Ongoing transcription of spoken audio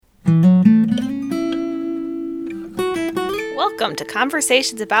Welcome to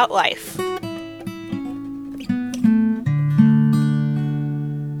Conversations About Life. Well,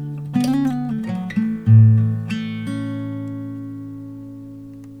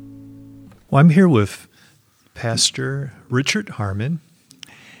 I'm here with Pastor Richard Harmon,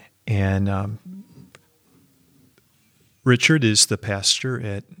 and Richard is the pastor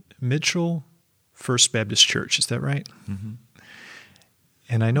at Mitchell First Baptist Church. Is that right? Mm-hmm.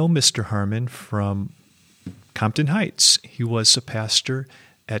 And I know Mr. Harmon from Compton Heights. He was a pastor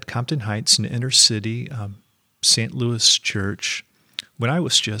at Compton Heights in the inner city, St. Louis church, when I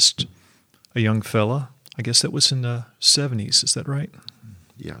was just a young fella. I guess that was in the 70s. Is that right?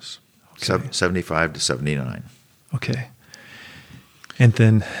 Yes. Okay. 75 to 79. Okay. And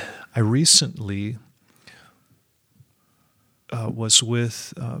then I recently was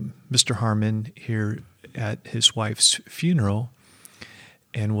with Mr. Harmon here at his wife's funeral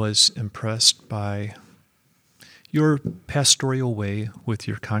and was impressed by your pastoral way with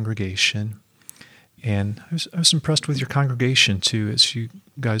your congregation. And I was impressed with your congregation, too, as you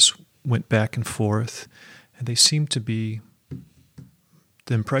guys went back and forth. And they seemed to be,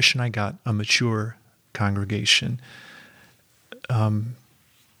 the impression I got, a mature congregation, as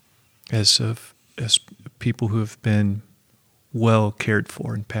people who have been well cared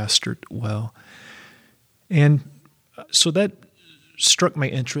for and pastored well. And so that struck my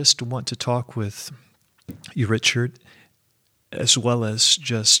interest to want to talk with you, Richard, as well as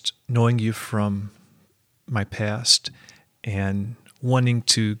just knowing you from my past and wanting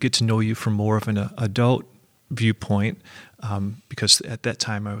to get to know you from more of an adult viewpoint, because at that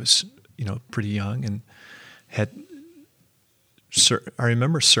time I was, pretty young and had. I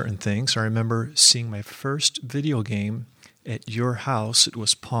remember certain things. I remember seeing my first video game at your house. It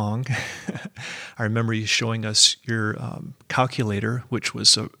was Pong. I remember you showing us your calculator, which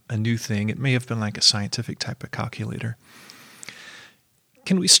was a new thing. It may have been like a scientific type of calculator.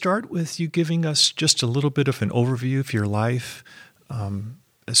 Can we start with you giving us just a little bit of an overview of your life,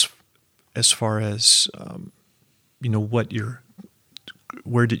 as far as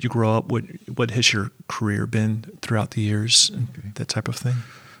where did you grow up? What has your career been throughout the years, and that type of thing?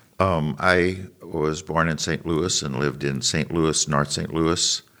 I was born in St. Louis and lived in St. Louis, North St.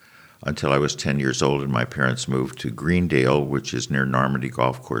 Louis, until I was 10 years old, and my parents moved to Greendale, which is near Normandy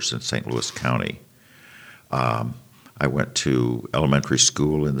Golf Course in St. Louis County. I went to elementary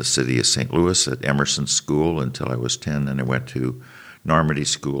school in the city of St. Louis at Emerson School until I was 10, and I went to Normandy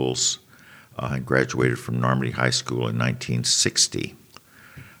schools and graduated from Normandy High School in 1960.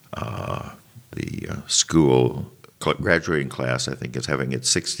 The school graduating class, I think, is having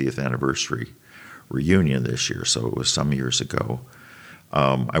its 60th anniversary reunion this year, so it was some years ago.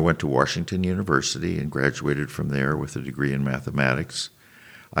 I went to Washington University and graduated from there with a degree in mathematics.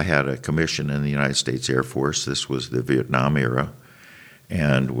 I had a commission in the United States Air Force. This was the Vietnam era,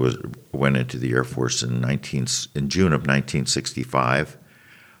 and went into the Air Force in June of 1965.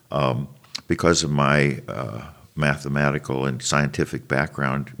 Because of my mathematical and scientific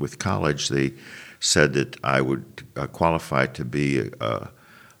background with college, they said that I would qualify to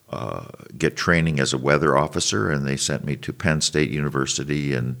get training as a weather officer, and they sent me to Penn State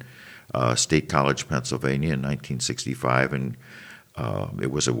University and State College, Pennsylvania in 1965, and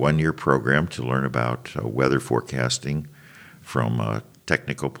it was a one-year program to learn about weather forecasting from a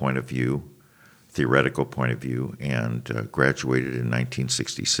technical point of view, theoretical point of view, and graduated in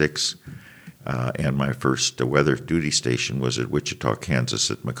 1966. And my first weather duty station was at Wichita,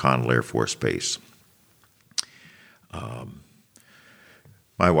 Kansas at McConnell Air Force Base.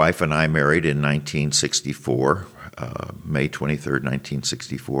 My wife and I married in 1964, May 23rd,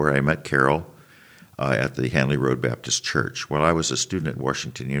 1964. I met Carol at the Hanley Road Baptist Church. While I was a student at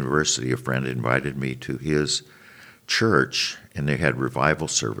Washington University, a friend invited me to his church, and they had revival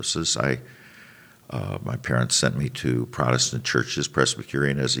services. My parents sent me to Protestant churches,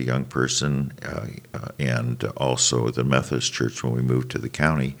 Presbyterian as a young person, and also the Methodist church when we moved to the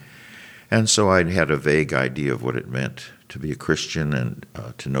county. And so I had a vague idea of what it meant to be a Christian and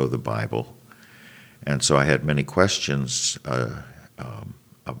to know the Bible. And so I had many questions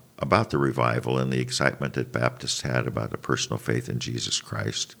about the revival and the excitement that Baptists had about a personal faith in Jesus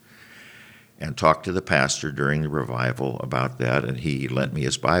Christ, and talked to the pastor during the revival about that. And he lent me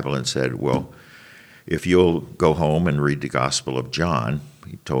his Bible and said, well, if you'll go home and read the Gospel of John,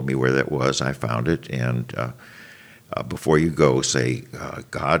 he told me where that was. I found it, and before you go, say,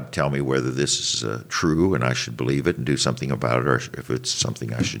 God, tell me whether this is true and I should believe it and do something about it, or if it's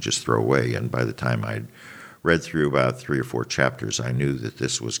something I should just throw away. And by the time I'd read through about 3 or 4 chapters, I knew that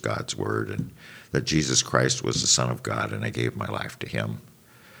this was God's Word and that Jesus Christ was the Son of God, and I gave my life to Him.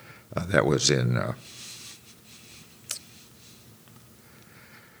 That was in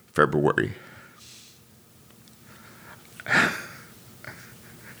February.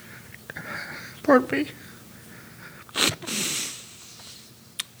 Pardon me.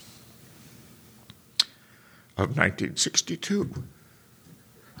 Of 1962.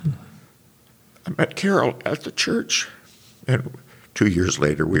 I met Carol at the church, and 2 years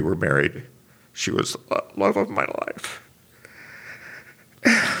later we were married. She was the love of my life.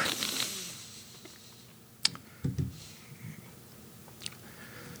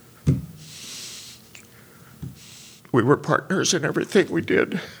 We were partners in everything we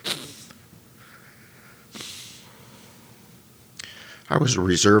did. I was a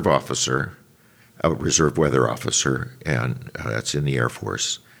reserve officer, a reserve weather officer, and that's in the Air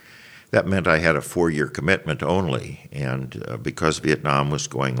Force. That meant I had a 4-year commitment only, and because Vietnam was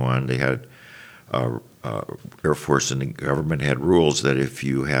going on, they had Air Force and the government had rules that if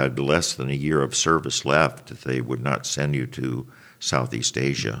you had less than a year of service left, they would not send you to Southeast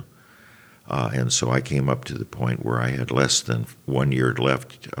Asia. And so I came up to the point where I had less than 1 year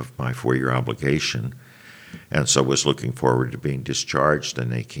left of my 4-year obligation, and so was looking forward to being discharged. And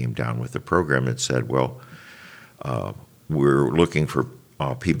they came down with a program that said, well, we're looking for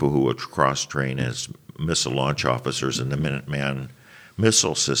people who would cross-train as missile launch officers in the Minuteman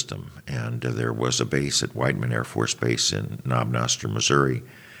missile system. And there was a base at Whiteman Air Force Base in Knob Noster, Missouri.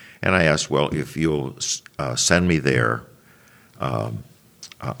 And I asked, well, if you'll send me there, I'll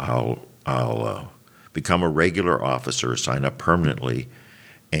become a regular officer, sign up permanently,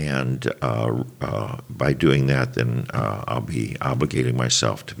 and by doing that, then I'll be obligating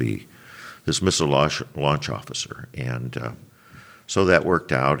myself to be this missile launch officer. And so that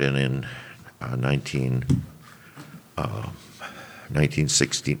worked out, and in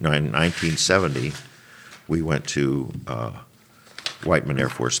 1970, we went to Whiteman Air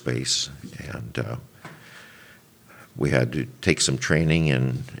Force Base, and we had to take some training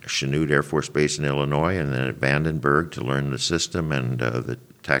in Chanute Air Force Base in Illinois, and then at Vandenberg to learn the system and the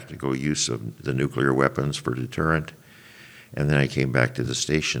tactical use of the nuclear weapons for deterrent. And then I came back to the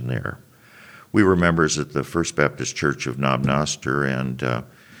station there. We were members at the First Baptist Church of Knob Noster, and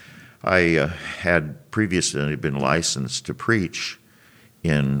I had previously been licensed to preach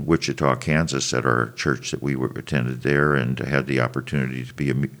in Wichita, Kansas, at our church that we attended there, and had the opportunity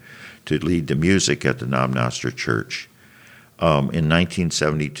to lead the music at the Knob Noster Church. In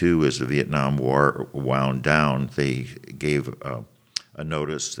 1972, as the Vietnam War wound down, they gave a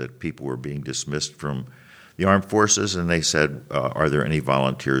notice that people were being dismissed from the armed forces, and they said, are there any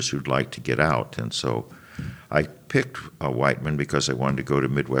volunteers who'd like to get out? And so I picked Whiteman because I wanted to go to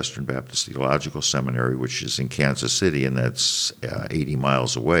Midwestern Baptist Theological Seminary, which is in Kansas City, and that's 80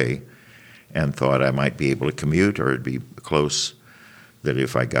 miles away, and thought I might be able to commute, or it'd be close, that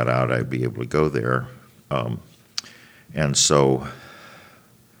if I got out, I'd be able to go there. And so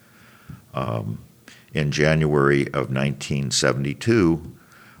in January of 1972,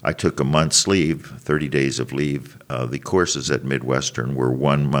 I took a month's leave, 30 days of leave. The courses at Midwestern were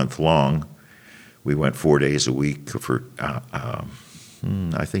 1 month long. We went 4 days a week for,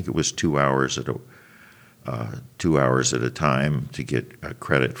 I think it was 2 hours at a time to get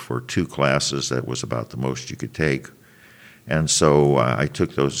credit for 2 classes. That was about the most you could take. And so I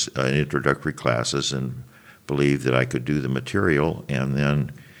took those introductory classes and believed that I could do the material. And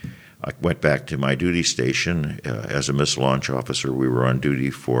then I went back to my duty station. As a missile launch officer, we were on duty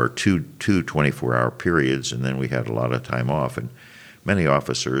for two 24-hour periods, and then we had a lot of time off. And many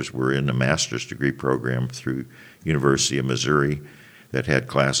officers were in the master's degree program through University of Missouri that had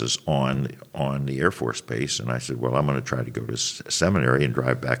classes on the Air Force Base. And I said, well, I'm going to try to go to seminary and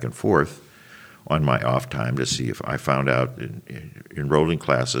drive back and forth on my off time to see if I found out enrolled in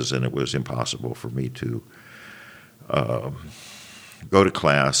classes, and it was impossible for me to go to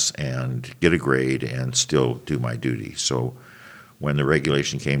class and get a grade and still do my duty. So when the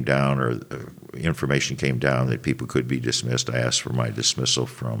regulation came down, or information came down that people could be dismissed, I asked for my dismissal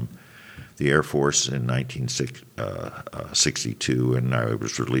from the Air Force in 1962, and I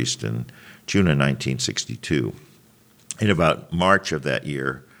was released in June of 1962. In about March of that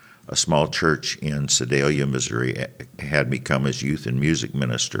year, a small church in Sedalia, Missouri, had me come as youth and music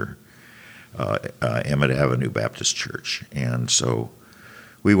minister, Emmett Avenue Baptist Church. And so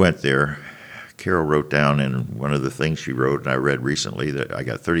we went there. Carol wrote down in one of the things she wrote, and I read recently, that I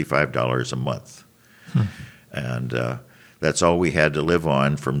got $35 a month. And that's all we had to live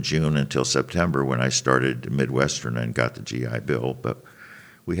on from June until September, when I started Midwestern and got the GI Bill. But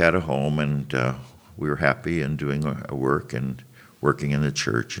we had a home, and we were happy and doing work and working in the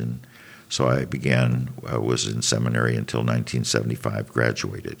church. And so I was in seminary until 1975,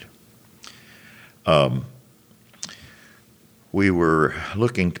 graduated. we were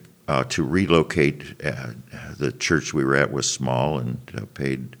looking to relocate. The church we were at was small and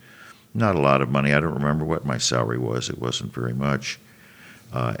paid not a lot of money. I don't remember what my salary was. It wasn't very much.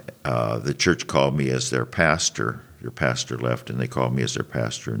 The church called me as their pastor. Their pastor left, and they called me as their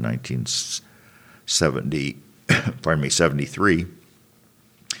pastor in 1973.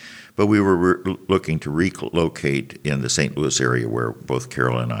 But we were looking to relocate in the St. Louis area where both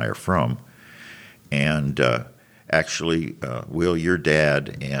Carol and I are from. And actually, Will, your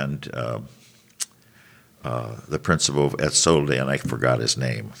dad, and the principal at Soldan, I forgot his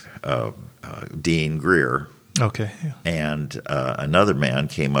name, Dean Greer. Okay. Yeah. And another man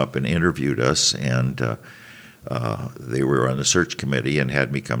came up and interviewed us, and they were on the search committee and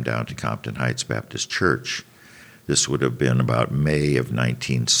had me come down to Compton Heights Baptist Church. This would have been about May of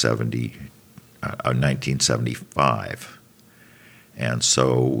 1975. And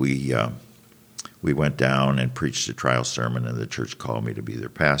so we went down and preached a trial sermon, and the church called me to be their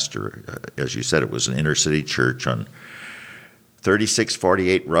pastor. As you said, it was an inner city church on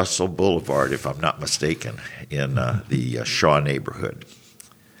 3648 Russell Boulevard, if I'm not mistaken, in the Shaw neighborhood.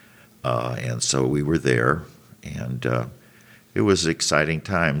 And so we were there, and it was exciting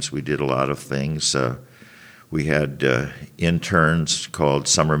times. We did a lot of things. We had interns called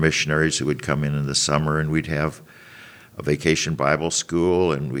summer missionaries who would come in the summer, and we'd have a vacation Bible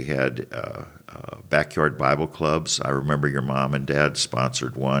school, and we had backyard Bible clubs. I remember your mom and dad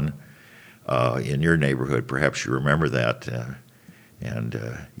sponsored one in your neighborhood. Perhaps you remember that. And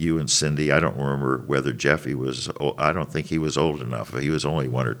you and Cindy, I don't remember whether Jeffy was, I don't think he was old enough. He was only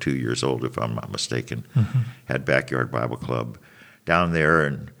 1 or 2 years old, if I'm not mistaken. Mm-hmm. Had backyard Bible club down there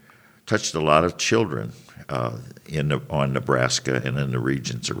and touched a lot of children on Nebraska and in the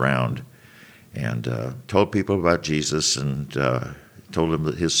regions around, and told people about Jesus and told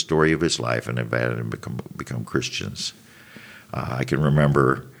them his story of his life and invited them to become Christians. I can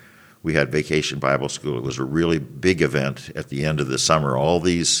remember we had Vacation Bible School. It was a really big event at the end of the summer. All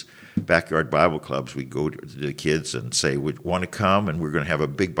these backyard Bible clubs, we'd go to the kids and say, "We want to come, and we're going to have a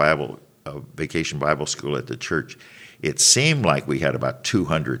big Vacation Bible School at the church." It seemed like we had about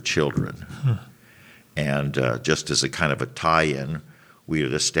 200 children. And just as a kind of a tie-in, we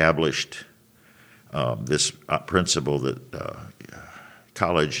had established this principle that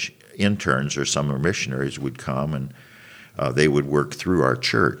college interns or summer missionaries would come, and they would work through our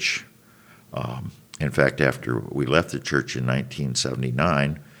church. In fact, after we left the church in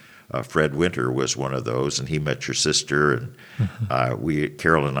 1979, Fred Winter was one of those, and he met your sister, and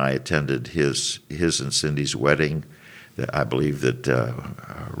Carol and I attended his and Cindy's wedding. I believe that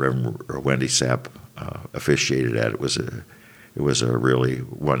Reverend Wendy Sapp officiated at. It was a really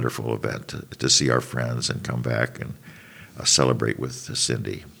wonderful event to see our friends and come back and celebrate with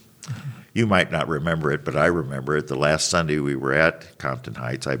Cindy. Mm-hmm. You might not remember it, but I remember it. The last Sunday we were at Compton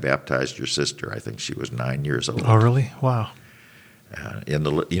Heights, I baptized your sister. I think she was 9 years old. Oh, really? Wow.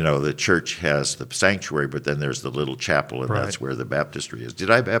 The church has the sanctuary, but then there's the little chapel, and right. That's where the baptistry is. Did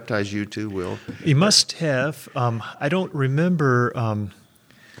I baptize you too, Will? You must have. I don't remember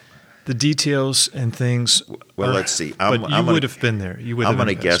the details and things. Well, let's see. But you would have been there. I'm going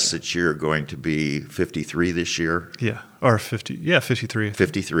to guess that you're going to be 53 this year. Yeah, or 50. Yeah, 53.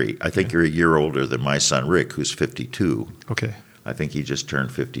 53. I think you're a year older than my son Rick, who's 52. Okay. I think he just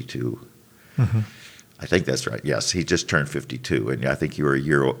turned 52. Mm-hmm. I think that's right. Yes, he just turned 52, and I think you were a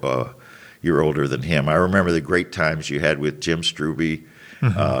year older than him. I remember the great times you had with Jim Struby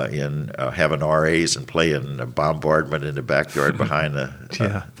in having RAs and playing bombardment in the backyard behind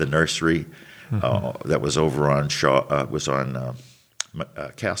the nursery. Mm-hmm. That was over on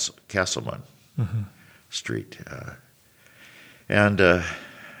Castleman Street.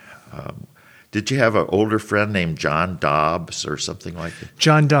 Did you have an older friend named John Dobbs or something like that?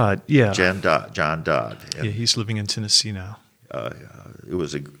 John Dodd, yeah. John Dodd. And, yeah, he's living in Tennessee now. It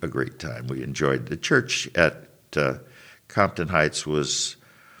was a great time. We enjoyed the church at Compton Heights was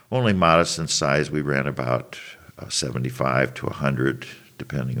only modest in size. We ran about 75 to 100,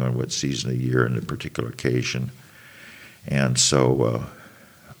 depending on what season of the year and the particular occasion. And so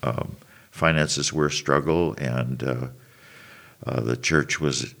finances were a struggle, and the church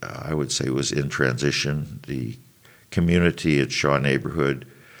was, I would say, was in transition. The community at Shaw neighborhood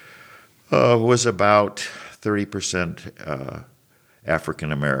was about 30%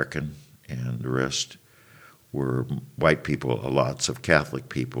 African American, and the rest were white people, lots of Catholic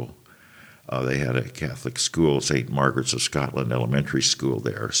people. They had a Catholic school, St. Margaret's of Scotland Elementary School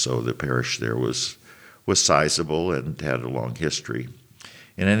there, so the parish there was sizable and had a long history.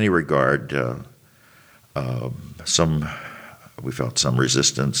 In any regard, we felt some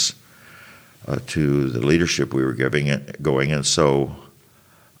resistance to the leadership we were going. And so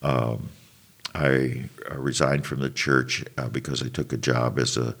I resigned from the church because I took a job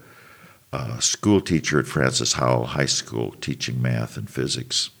as a school teacher at Francis Howell High School, teaching math and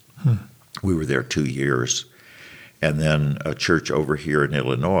physics. We were there 2 years. And then a church over here in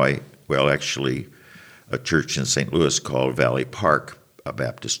Illinois, well, actually, a church in St. Louis called Valley Park, a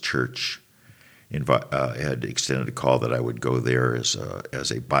Baptist church, had extended a call that I would go there as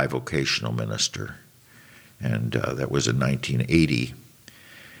a bivocational minister. And that was in 1980.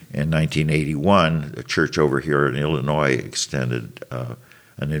 In 1981, a church over here in Illinois extended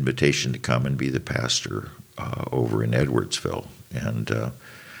an invitation to come and be the pastor over in Edwardsville. And it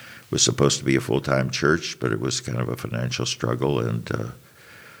was supposed to be a full-time church, but it was kind of a financial struggle. And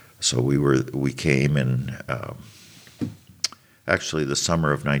so we came in actually the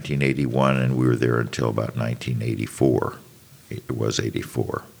summer of 1981, and we were there until about 1984. It was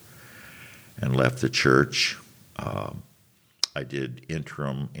 84. And left the church. I did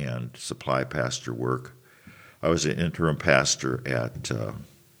interim and supply pastor work. I was an interim pastor at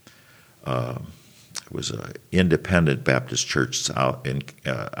it was an independent Baptist church out in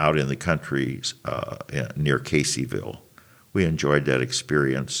the country near Caseyville. We enjoyed that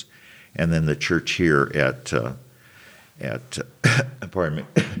experience, and then the church here at pardon me,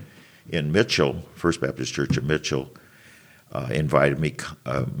 in Mitchell, First Baptist Church in Mitchell, invited me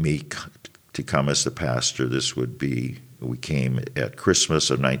to come as the pastor. We came at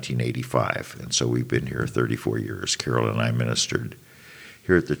Christmas of 1985, and so we've been here 34 years. Carol and I ministered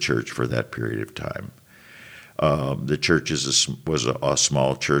here at the church for that period of time. The church was a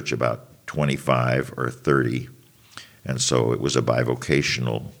small church, about 25 or 30, and so it was a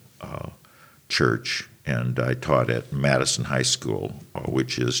bivocational church, and I taught at Madison High School,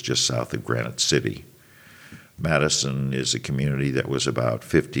 which is just south of Granite City. Madison is a community that was about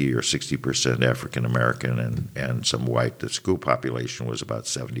 50 or 60% African American and some white. The school population was about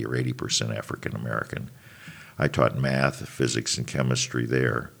 70 or 80% African American. I taught math, physics, and chemistry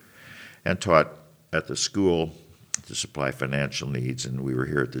there, and taught at the school to supply financial needs. And we were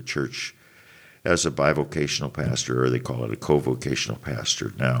here at the church as a bivocational pastor, or they call it a co-vocational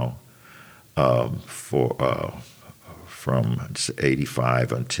pastor now, from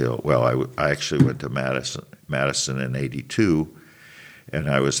 85 until, well, I actually went to Madison in 82, and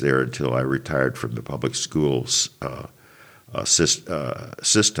I was there until I retired from the public schools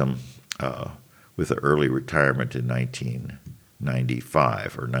system with an early retirement in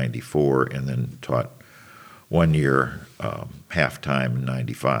 1995 or 94, and then taught 1 year half-time in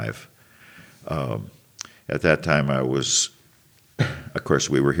 95. At that time I was, of course,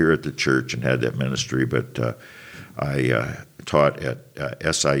 we were here at the church and had that ministry, but I taught at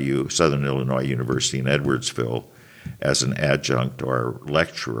SIU, Southern Illinois University in Edwardsville, as an adjunct or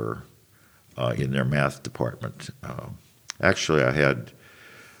lecturer in their math department. Actually, I had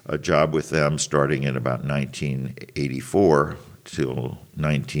a job with them starting in about 1984 till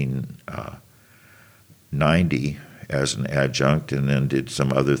 1990 as an adjunct, and then did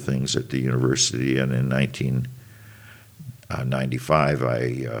some other things at the university. And in 1995,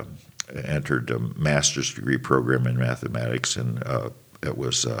 I entered a master's degree program in mathematics, and it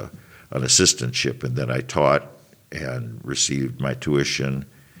was an assistantship, and then I taught and received my tuition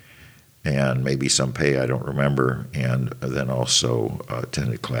and maybe some pay, I don't remember, and then also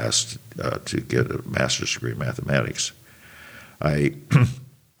attended class to get a master's degree in mathematics. I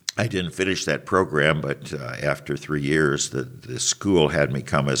didn't finish that program, but after 3 years, the school had me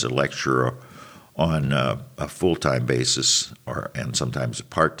come as a lecturer on a full-time basis and sometimes a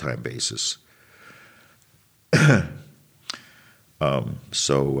part-time basis.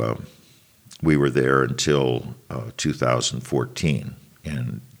 So we were there until 2014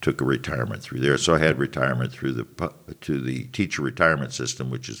 and took a retirement through there. So I had retirement through the teacher retirement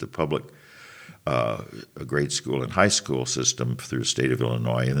system, which is the public grade school and high school system through the state of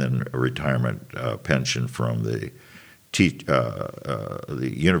Illinois, and then a retirement pension from the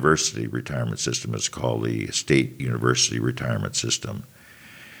university retirement system. Is called the State University Retirement System.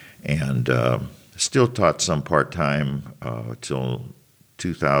 And still taught some part-time till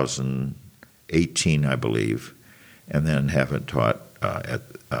 2018, I believe, and then haven't taught at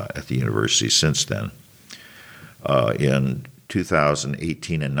the university since then. In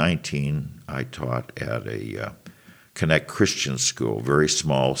 2018 and 19, I taught at a Connect Christian School, very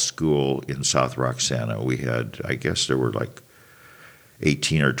small school in South Roxana. We had, I guess there were like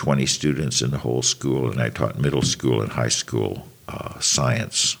 18 or 20 students in the whole school, and I taught middle school and high school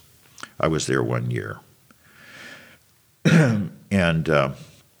science. I was there 1 year. And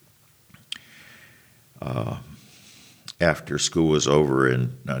after school was over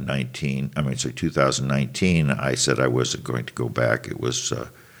in 2019, I said I wasn't going to go back. It was a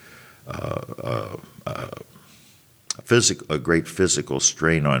great physical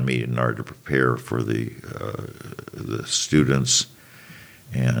strain on me in order to prepare for the students,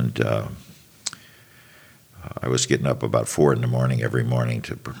 and I was getting up about 4 a.m. every morning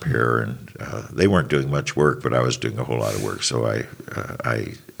to prepare, and they weren't doing much work, but I was doing a whole lot of work. So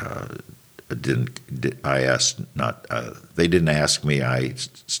they didn't ask me. I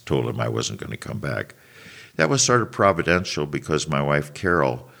told them I wasn't going to come back. That was sort of providential because my wife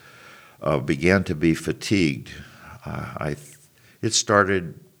Carol began to be fatigued. It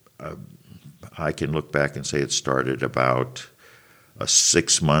started. I can look back and say it started about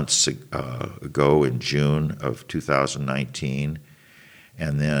 6 months ago in June of 2019,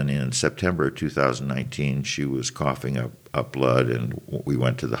 and then in September of 2019 she was coughing up blood, and we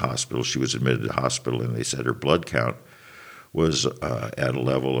went to the hospital. She was admitted to the hospital, and they said her blood count was at a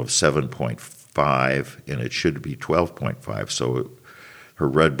level of 7.5, and it should be 12.5. So her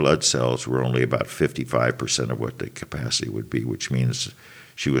red blood cells were only about 55% of what the capacity would be, which means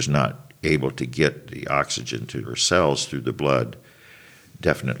she was not able to get the oxygen to her cells through the blood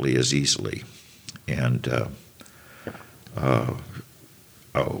definitely as easily. And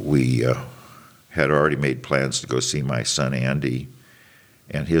we had already made plans to go see my son Andy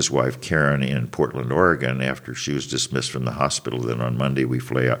and his wife Karen in Portland, Oregon, after she was dismissed from the hospital. Then on Monday we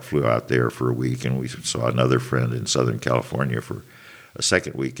flew out there for a week, and we saw another friend in Southern California for a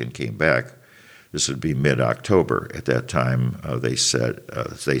second week and came back. This would be mid-October. At that time, they said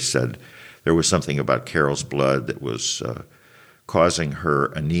there was something about Carol's blood that was causing her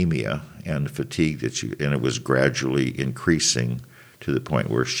anemia and fatigue, and it was gradually increasing to the point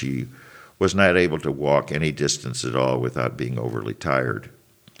where she was not able to walk any distance at all without being overly tired.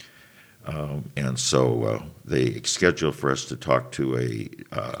 And so they scheduled for us to talk to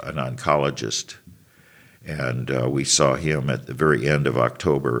an oncologist. And we saw him at the very end of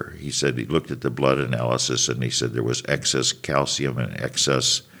October. He said he looked at the blood analysis, and he said there was excess calcium and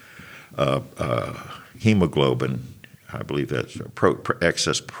excess hemoglobin. I believe that's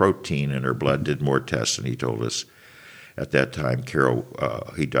excess protein in her blood. Did more tests, and he told us at that time, Carol,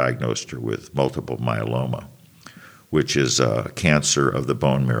 he diagnosed her with multiple myeloma, which is a cancer of the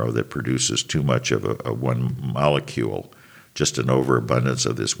bone marrow that produces too much of a one molecule, just an overabundance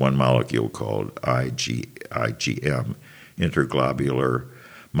of this one molecule called IgM, interglobular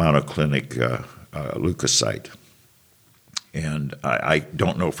monoclinic leukocyte. And I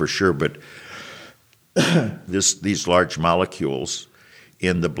don't know for sure, but these large molecules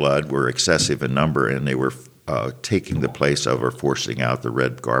in the blood were excessive in number, and they were taking the place of or forcing out the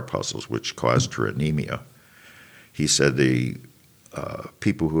red corpuscles, which caused her anemia. He said the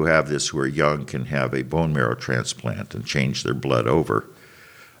people who have this who are young can have a bone marrow transplant and change their blood over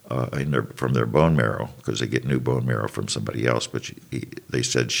from their bone marrow because they get new bone marrow from somebody else. But they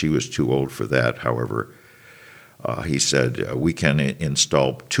said she was too old for that. However, he said, we can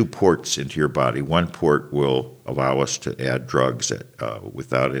install 2 ports into your body. One port will allow us to add drugs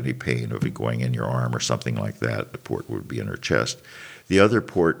without any pain of it going in your arm or something like that. The port would be in her chest. The other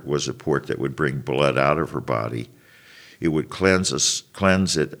port was a port that would bring blood out of her body. It would cleanse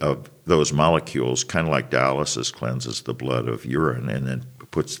it of those molecules, kind of like dialysis cleanses the blood of urine and then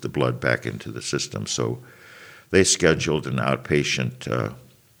puts the blood back into the system. So they scheduled an outpatient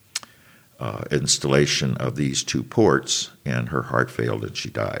installation of these 2 ports, and her heart failed and she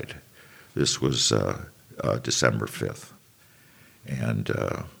died. This was December 5th. And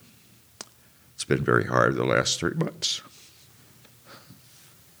it's been very hard the last 3 months.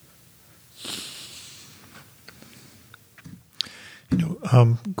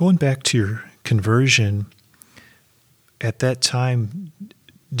 Going back to your conversion, at that time,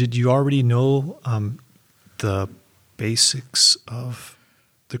 did you already know the basics of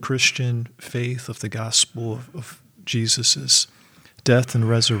the Christian faith, of the gospel of Jesus' death and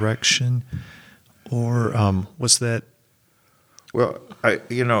resurrection, or was that? Well,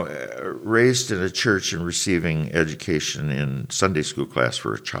 raised in a church and receiving education in Sunday school class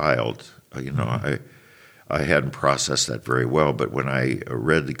for a child, I hadn't processed that very well. But when I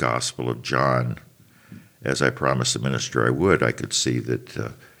read the Gospel of John, as I promised the minister I would, I could see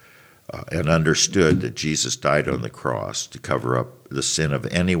that and understood that Jesus died on the cross to cover up the sin of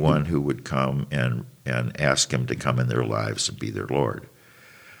anyone who would come and ask him to come in their lives and be their Lord.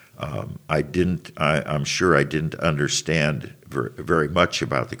 I'm sure I didn't understand very much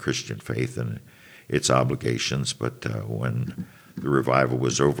about the Christian faith and its obligations, but when the revival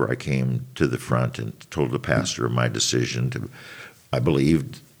was over, I came to the front and told the pastor of my decision I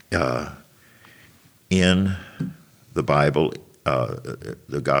believed in the Bible,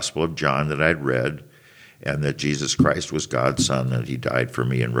 the Gospel of John that I'd read, and that Jesus Christ was God's Son, that he died for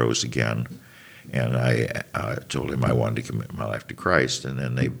me and rose again. And I told him I wanted to commit my life to Christ, and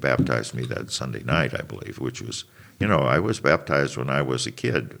then they baptized me that Sunday night, I believe, which was, I was baptized when I was a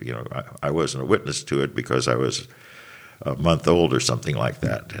kid. I wasn't a witness to it because I was a month old or something like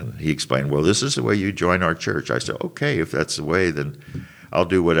that. And he explained, well, this is the way you join our church. I said, okay, if that's the way, then I'll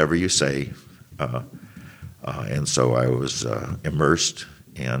do whatever you say. And so I was immersed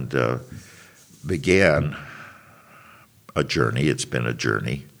and began a journey. It's been a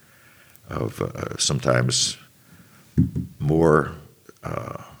journey of sometimes more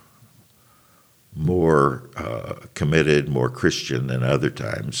committed, more Christian than other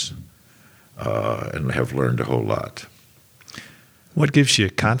times, and have learned a whole lot. What gives you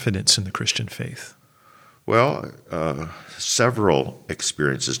confidence in the Christian faith? Well, several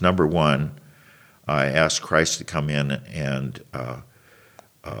experiences. Number one, I asked Christ to come in, and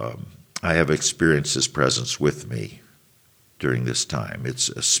I have experienced His presence with me during this time. It's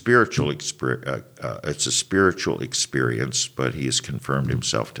a spiritual experience, but He has confirmed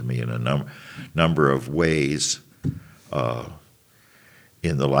Himself to me in a number of ways,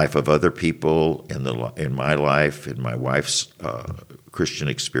 in the life of other people, in my life, in my wife's Christian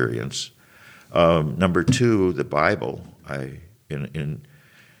experience. Number two, the Bible.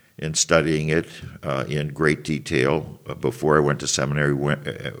 In studying it in great detail before I went to seminary,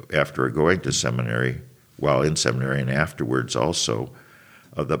 after going to seminary, while in seminary and afterwards also,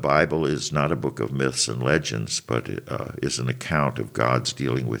 the Bible is not a book of myths and legends, but it is an account of God's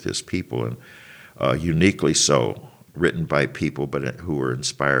dealing with His people, and uniquely so, written by people who were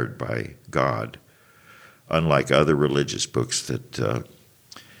inspired by God, unlike other religious books that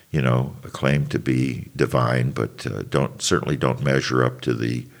claim to be divine, but certainly don't measure up to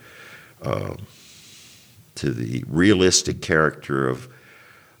the realistic character of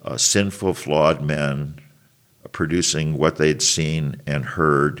sinful, flawed men producing what they'd seen and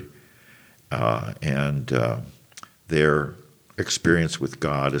heard, and their experience with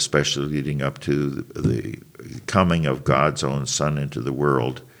God, especially leading up to the coming of God's own Son into the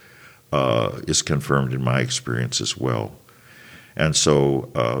world, is confirmed in my experience as well. And so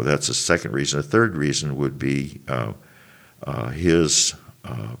that's a second reason. A third reason would be His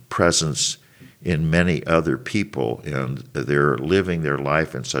presence in many other people, and they're living their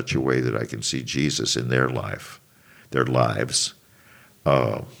life in such a way that I can see Jesus in their lives,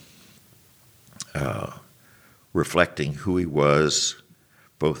 reflecting who He was,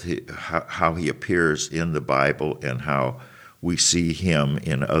 both how He appears in the Bible and how we see Him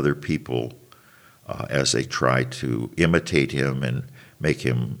in other people as they try to imitate Him and make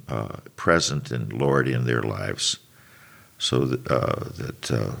Him present and Lord in their lives. So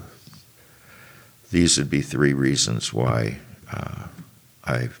that these would be three reasons why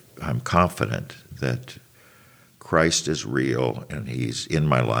I'm confident that Christ is real and He's in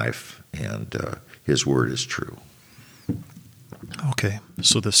my life, and His word is true. Okay,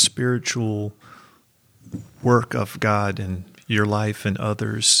 so the spiritual work of God in your life and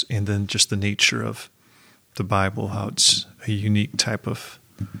others, and then just the nature of the Bible, how it's a unique type of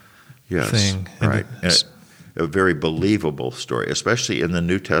thing. Right. And a very believable story, especially in the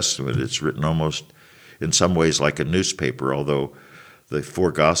New Testament. It's written almost in some ways like a newspaper, although the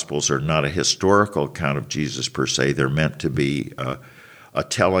four Gospels are not a historical account of Jesus per se. They're meant to be a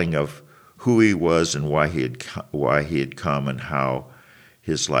telling of who He was and why he had come and how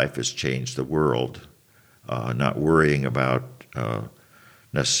His life has changed the world, not worrying about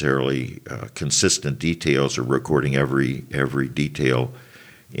necessarily consistent details or recording every detail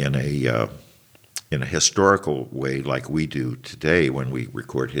in a historical way like we do today when we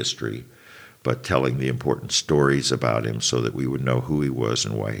record history, but telling the important stories about Him so that we would know who He was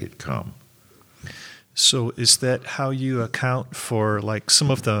and why He had come. So is that how you account for like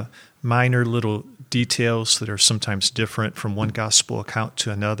some of the minor little details that are sometimes different from one gospel account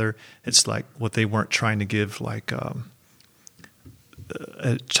to another? It's like what they weren't trying to give like a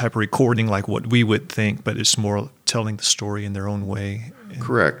type of recording like what we would think, but it's more telling the story in their own way.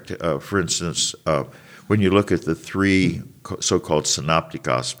 Correct. For instance, when you look at the three so-called synoptic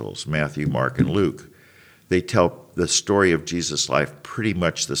gospels, Matthew, Mark, and Luke, they tell the story of Jesus' life pretty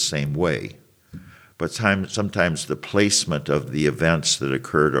much the same way. But sometimes the placement of the events that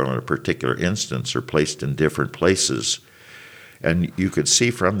occurred on a particular instance are placed in different places. And you could see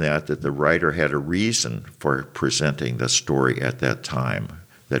from that the writer had a reason for presenting the story at that time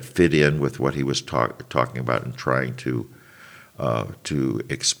that fit in with what he was talking about and trying to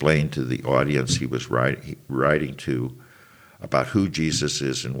explain to the audience he was writing to about who Jesus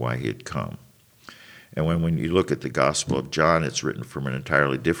is and why He had come. And when you look at the Gospel of John, it's written from an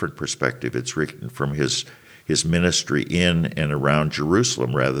entirely different perspective. It's written from his ministry in and around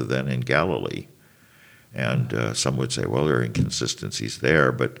Jerusalem rather than in Galilee. And some would say, well, there are inconsistencies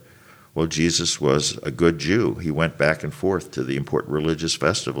there, but, well, Jesus was a good Jew. He went back and forth to the important religious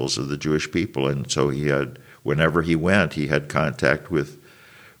festivals of the Jewish people, and so whenever he went, he had contact with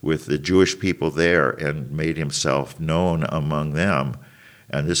the Jewish people there and made himself known among them.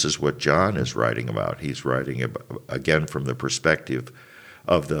 And this is what John is writing about. He's writing again from the perspective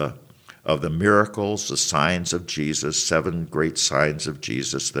of the miracles, the signs of Jesus, 7 great signs of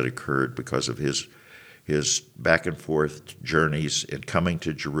Jesus that occurred because of his back and forth journeys and coming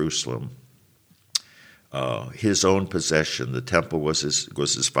to Jerusalem. His own possession, the temple was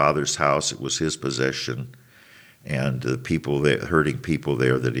his father's house. It was his possession, and the people there, hurting people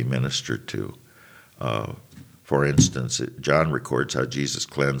there that he ministered to. For instance, John records how Jesus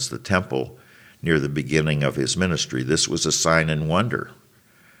cleansed the temple near the beginning of his ministry. This was a sign and wonder.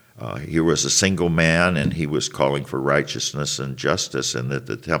 Here was a single man, and he was calling for righteousness and justice, and that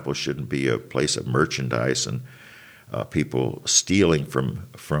the temple shouldn't be a place of merchandise and people stealing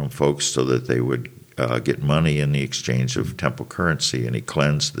from folks so that they would get money in the exchange of temple currency. And he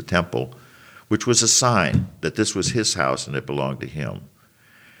cleansed the temple, which was a sign that this was his house and it belonged to him.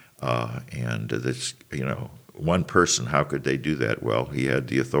 And this, one person, how could they do that? Well, he had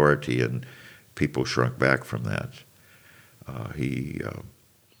the authority, and people shrunk back from that.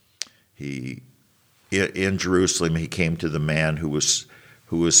 In Jerusalem, he came to the man who was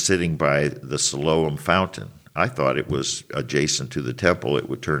sitting by the Siloam fountain. I thought it was adjacent to the temple.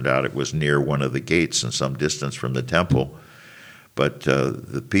 It turned out it was near one of the gates and some distance from the temple. But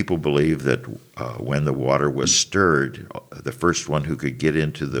the people believed that when the water was stirred, the first one who could get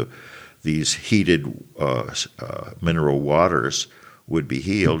into these heated mineral waters would be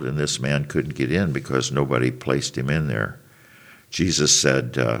healed, and this man couldn't get in because nobody placed him in there. Jesus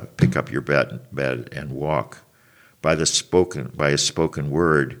said, pick up your bed and walk. By his spoken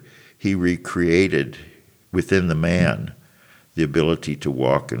word, he recreated within the man the ability to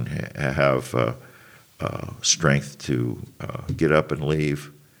walk and have strength to get up and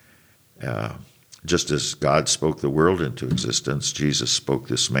leave. Just as God spoke the world into existence, Jesus spoke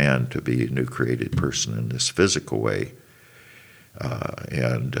this man to be a new created person in this physical way.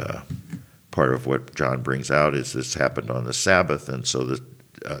 And part of what John brings out is this happened on the Sabbath, and so the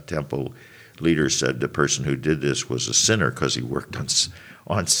temple leaders said the person who did this was a sinner because he worked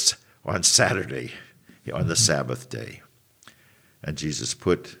on Saturday, on the Sabbath day. And Jesus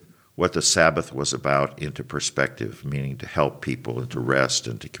put what the Sabbath was about into perspective, meaning to help people and to rest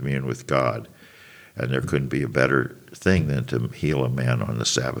and to commune with God. And there couldn't be a better thing than to heal a man on the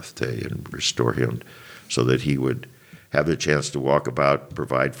Sabbath day and restore him so that he would have the chance to walk about,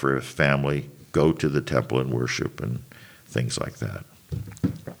 provide for his family, go to the temple and worship and things like that.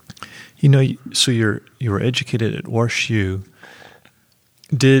 So you were educated at WashU.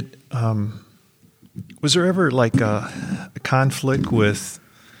 Was there ever like a conflict with,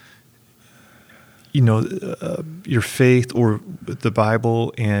 your faith or the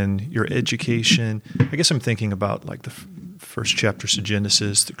Bible and your education? I guess I'm thinking about like the first chapters of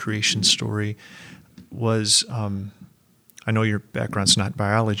Genesis, the creation story. I know your background's not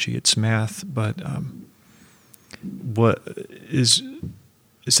biology, it's math, but what is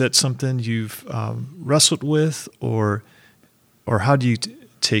that something you've wrestled with, or how do you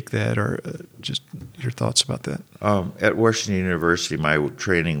take that, or just your thoughts about that? At Washington University, my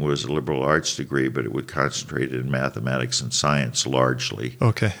training was a liberal arts degree, but it would concentrate in mathematics and science largely.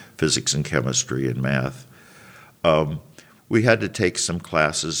 Okay. Physics and chemistry and math. We had to take some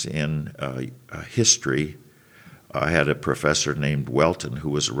classes in history. I had a professor named Welton who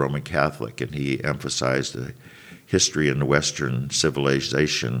was a Roman Catholic, and he emphasized the history in the Western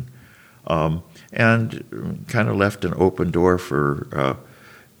civilization and kind of left an open door for,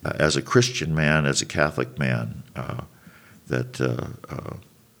 as a Christian man, as a Catholic man, that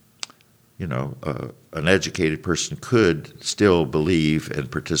an educated person could still believe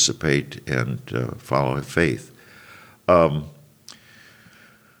and participate and follow faith.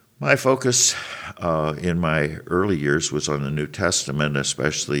 My focus in my early years was on the New Testament,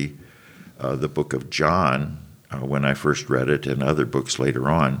 especially the book of John, when I first read it, and other books later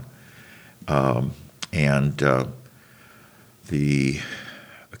on. And the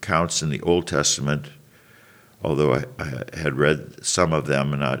accounts in the Old Testament, although I had read some of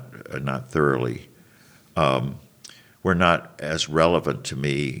them and not thoroughly, were not as relevant to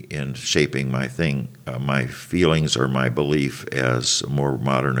me in shaping my feelings or my belief as the more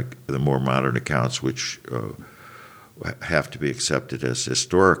modern accounts, which have to be accepted as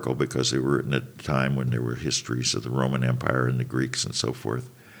historical because they were written at a time when there were histories of the Roman Empire and the Greeks and so forth.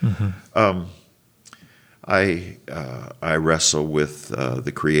 Mm-hmm. I wrestle with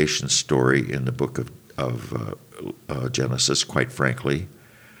the creation story in the book of Genesis, quite frankly.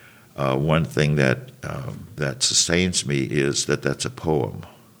 One thing that sustains me is that that's a poem.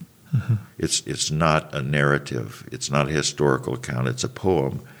 Mm-hmm. It's not a narrative. It's not a historical account. It's a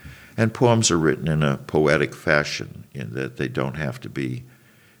poem. And poems are written in a poetic fashion in that they don't have to be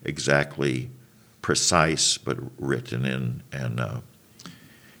exactly precise, but written in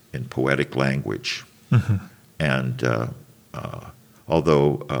poetic language. Mm-hmm. And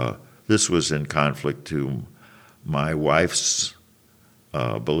although this was in conflict to my wife's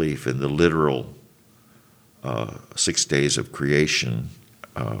belief in the literal 6 days of creation,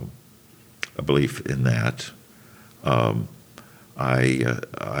 a belief in that,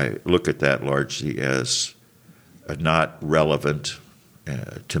 I look at that largely as not relevant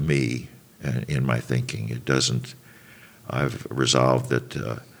to me in my thinking. It doesn't. I've resolved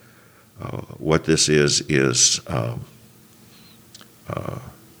that what this is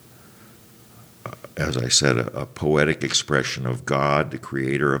as I said, a poetic expression of God, the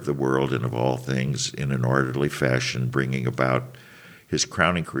creator of the world and of all things, in an orderly fashion, bringing about his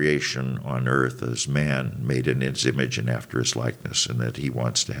crowning creation on earth as man, made in his image and after his likeness, and that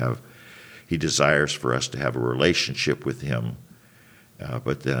he desires for us to have a relationship with him.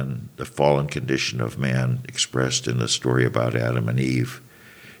 But then the fallen condition of man, expressed in the story about Adam and Eve,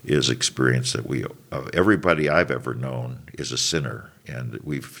 is experience that everybody I've ever known is a sinner, and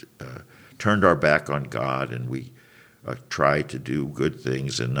we've turned our back on God, and we try to do good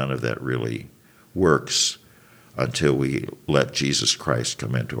things, and none of that really works until we let Jesus Christ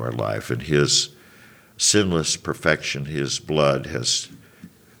come into our life. And his sinless perfection, his blood has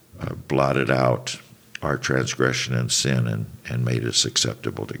blotted out our transgression and sin and made us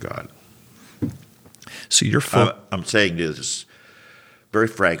acceptable to God. So you're I'm saying this very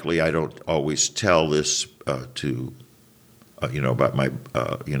frankly. I don't always tell this to about my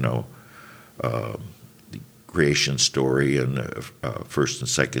the creation story and first and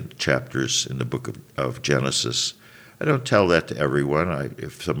second chapters in the book of Genesis. I don't tell that to everyone.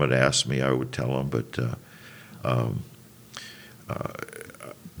 If someone asked me, I would tell them, but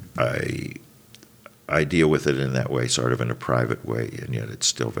I deal with it in that way, sort of in a private way, and yet it's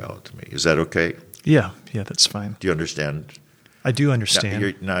still valid to me. Is that okay? Yeah, that's fine. Do you understand? I do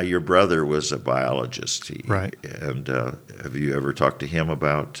understand. Now your brother was a biologist. Right. And have you ever talked to him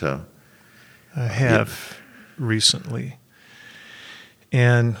about... I have recently.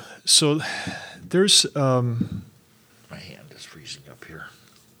 And so there's... My hand is freezing up here.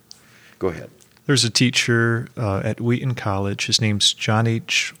 Go ahead. There's a teacher at Wheaton College. His name's John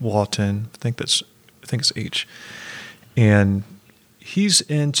H. Walton. I think it's H. And he's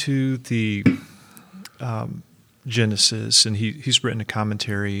into the Genesis, and he's written a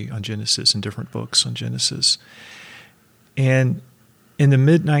commentary on Genesis and different books on Genesis. And in the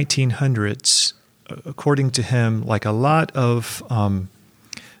mid-1900s, according to him, like a lot of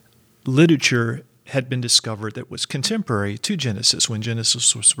literature had been discovered that was contemporary to Genesis when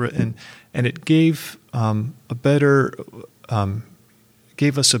Genesis was written, and it gave us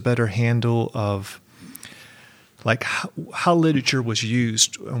a better handle of like how literature was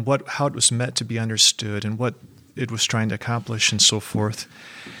used and how it was meant to be understood and what it was trying to accomplish and so forth.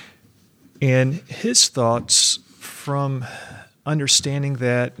 And his thoughts from understanding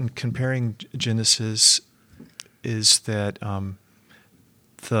that and comparing Genesis is that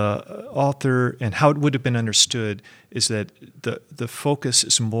the author and how it would have been understood is that the focus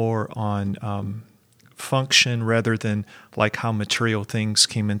is more on function rather than like how material things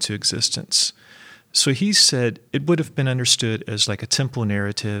came into existence. So he said it would have been understood as like a temple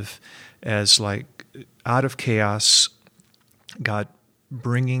narrative, as like out of chaos, God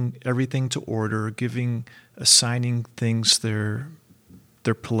bringing everything to order, assigning things their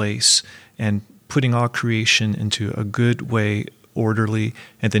place, and putting all creation into a good way, orderly,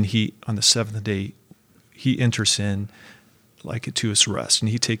 and then he, on the seventh day, he enters in like to his rest, and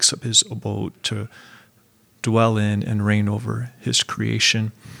he takes up his abode to dwell in and reign over his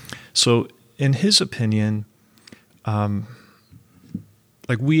creation. So in his opinion,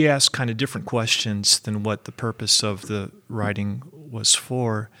 like we ask kind of different questions than what the purpose of the writing was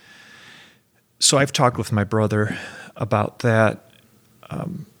for. So I've talked with my brother about that,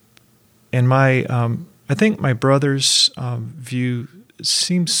 and I think my brother's view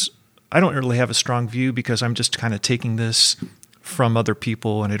seems, I don't really have a strong view because I'm just kind of taking this from other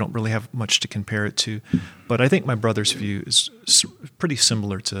people and I don't really have much to compare it to. But I think my brother's view is pretty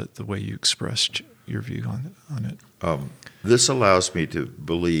similar to the way you expressed your view on it. This allows me to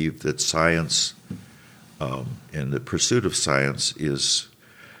believe that science and the pursuit of science is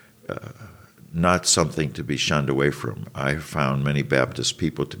not something to be shunned away from. I have found many Baptist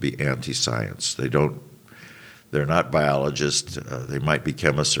people to be anti-science. They're not biologists. They might be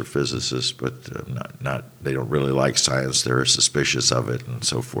chemists or physicists, but not. They don't really like science. They're suspicious of it and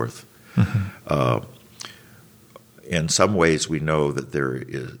so forth. Mm-hmm. In some ways, we know that there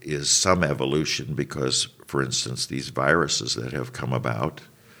is some evolution because, for instance, these viruses that have come about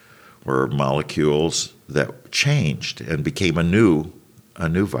were molecules that changed and became a new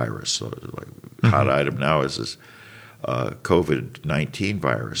virus. So, like, hot item now is this COVID-19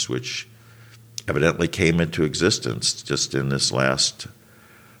 virus, which evidently came into existence just in this last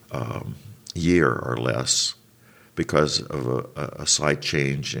year or less because of a slight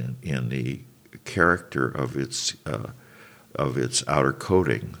change in the character of its outer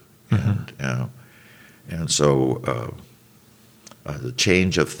coating, mm-hmm. and so the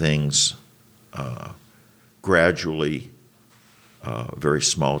change of things gradually, very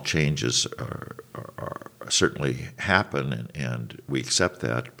small changes are certainly happen, and we accept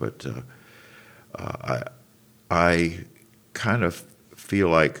that. But I kind of feel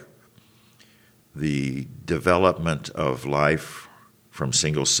like the development of life from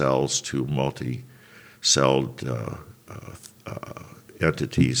single cells to multi-celled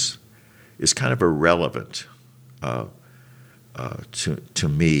entities is kind of irrelevant to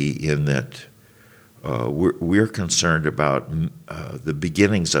me, in that we're concerned about the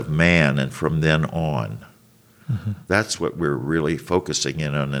beginnings of man and from then on. Mm-hmm. That's what we're really focusing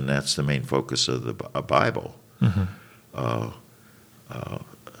in on, and that's the main focus of the Bible. Mm-hmm.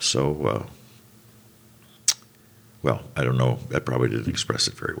 Well, I don't know. That probably didn't express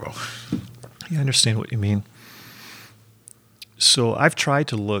it very well. Yeah, I understand what you mean. So I've tried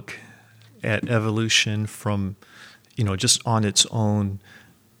to look at evolution from, just on its own,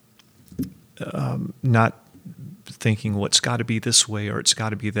 not thinking, well, it's got to be this way or it's got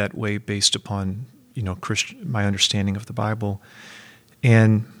to be that way based upon, my understanding of the Bible.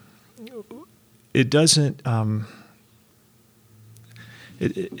 And it doesn't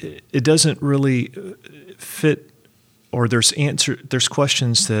it doesn't really fit. Or there's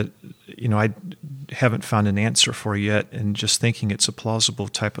questions that I haven't found an answer for yet, and just thinking it's a plausible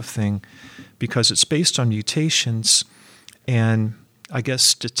type of thing, because it's based on mutations, and I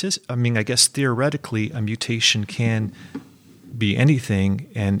guess theoretically a mutation can be anything,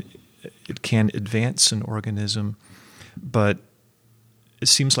 and it can advance an organism, but it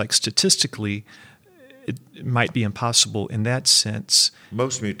seems like statistically it might be impossible in that sense.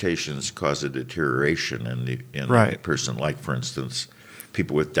 Most mutations cause a deterioration in right. a person. Like, for instance,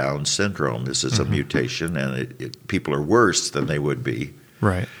 people with Down syndrome. This is mm-hmm. a mutation, and people are worse than they would be,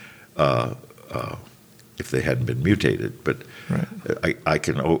 right? If they hadn't been mutated. But right. I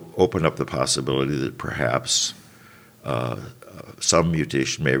can open up the possibility that perhaps some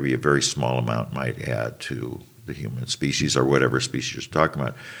mutation, maybe a very small amount, might add to the human species or whatever species you're talking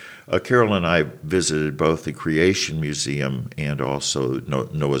about. Carol and I visited both the Creation Museum and also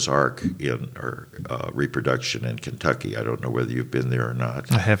Noah's Ark or reproduction in Kentucky. I don't know whether you've been there or not.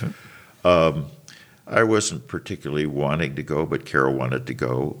 I haven't. I wasn't particularly wanting to go, but Carol wanted to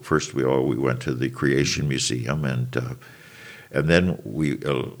go. First, we went to the Creation Museum, and then we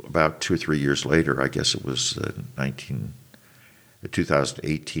about 2 or 3 years later, I guess it was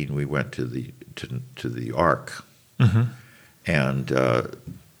 2018, we went to the Ark, mm-hmm. and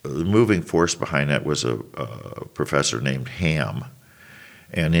the moving force behind that was a professor named Ham,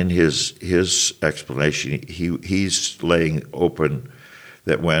 and in his explanation, he's laying open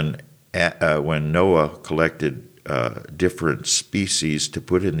that when Noah collected different species to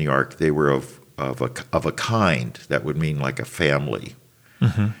put in the ark, they were of a kind. That would mean like a family,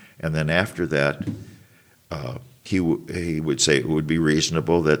 mm-hmm. and then after that, he would say it would be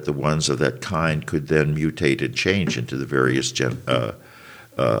reasonable that the ones of that kind could then mutate and change into the various genus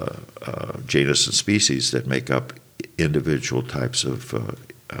and species that make up individual types of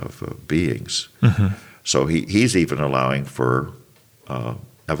beings. Mm-hmm. So he's even allowing for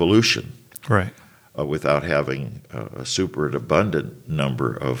evolution, right? Without having a super abundant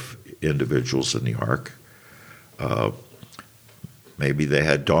number of individuals in the ark. Maybe they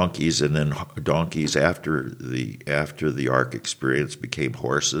had donkeys, and then donkeys after the ark experience became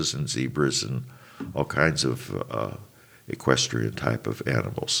horses and zebras and all kinds of equestrian type of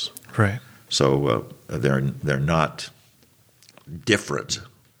animals. Right. So they're not different,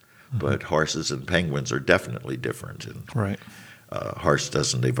 mm-hmm. but horses and penguins are definitely different. And right. Horse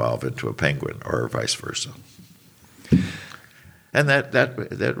doesn't evolve into a penguin, or vice versa. And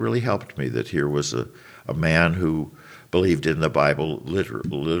that really helped me, that here was a man who believed in the Bible,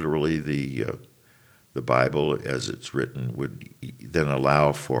 literally the Bible as it's written would then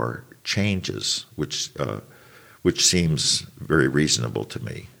allow for changes, which seems very reasonable to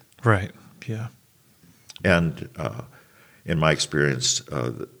me. Right, yeah. And in my experience,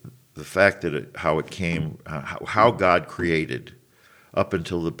 the fact that how it came, how God created up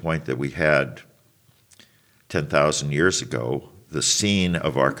until the point that we had 10,000 years ago, the scene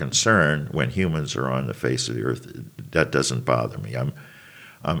of our concern when humans are on the face of the earth, that doesn't bother me.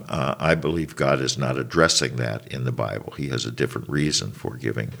 I believe God is not addressing that in the Bible. He has a different reason for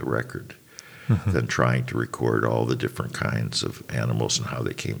giving the record than trying to record all the different kinds of animals and how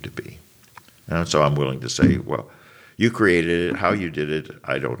they came to be. And so I'm willing to say, well, you created it. How you did it,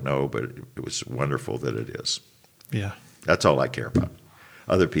 I don't know, but it was wonderful that it is. Yeah. That's all I care about.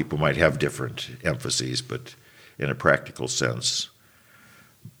 Other people might have different emphases, but in a practical sense,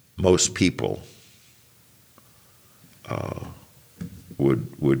 most people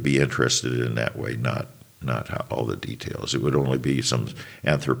would be interested in that way, not how, all the details. It would only be some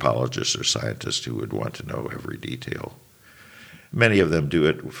anthropologist or scientist who would want to know every detail. Many of them do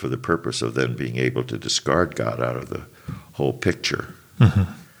it for the purpose of then being able to discard God out of the whole picture.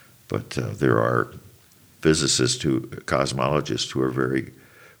 But there are physicists, cosmologists who are very,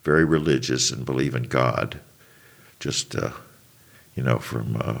 very religious and believe in God, just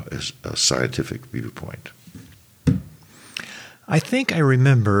from a scientific viewpoint. I think I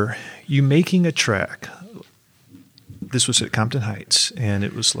remember you making a track. This was at Compton Heights, and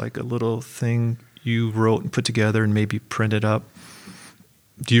it was like a little thing you wrote and put together and maybe printed up.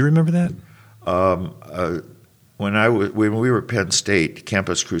 Do you remember that? When we were at Penn State,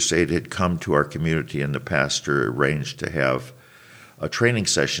 Campus Crusade had come to our community, and the pastor arranged to have training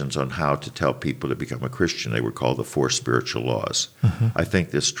sessions on how to tell people to become a Christian. They were called the 4 Spiritual Laws. I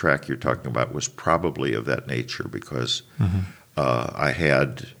think this track you're talking about was probably of that nature because I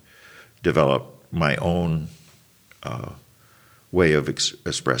had developed my own way of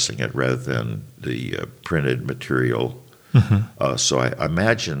expressing it rather than the printed material. So I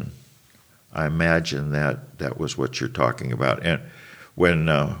imagine that was what you're talking about. And when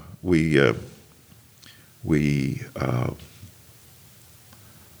we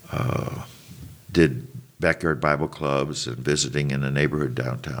did backyard Bible clubs and visiting in a neighborhood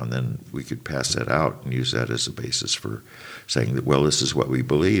downtown, then we could pass that out and use that as a basis for saying that, well, this is what we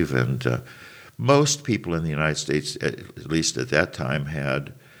believe. And most people in the United States, at least at that time,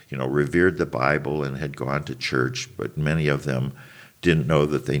 had revered the Bible and had gone to church, but many of them didn't know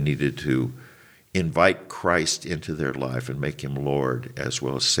that they needed to invite Christ into their life and make him Lord as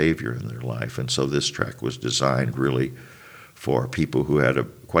well as Savior in their life. And so this track was designed really for people who had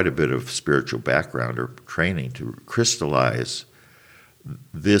quite a bit of spiritual background or training to crystallize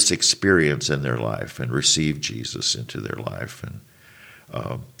this experience in their life and receive Jesus into their life. And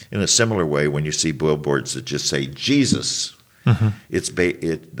in a similar way, when you see billboards that just say Jesus,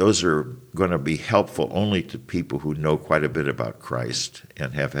 those are going to be helpful only to people who know quite a bit about Christ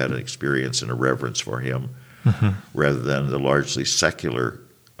and have had an experience and a reverence for him, rather than the largely secular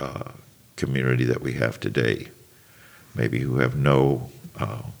community that we have today, maybe who have no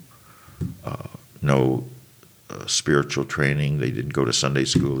spiritual training. They didn't go to Sunday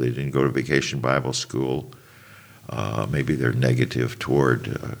school. They didn't go to vacation Bible school. Maybe they're negative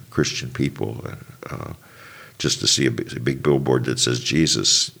toward Christian people. Just to see a big billboard that says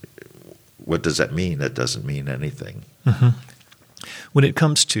Jesus, what does that mean? That doesn't mean anything. When it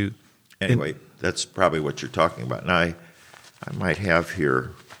comes to... Anyway, that's probably what you're talking about. Now, I might have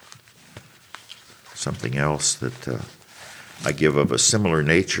here something else that I give of a similar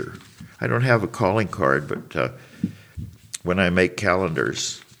nature. I don't have a calling card, but when I make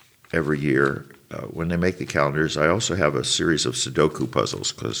calendars every year, when they make the calendars, I also have a series of Sudoku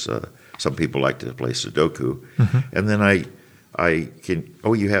puzzles because some people like to play Sudoku. And then I can,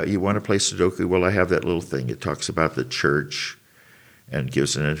 you want to play Sudoku? Well, I have that little thing. It talks about the church and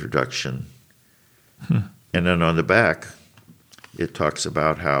gives an introduction. And then on the back, it talks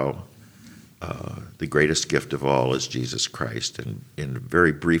about how the greatest gift of all is Jesus Christ. And in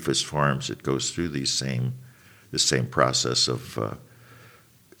very briefest forms, it goes through the same process of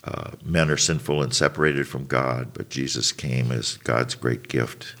men are sinful and separated from God, but Jesus came as God's great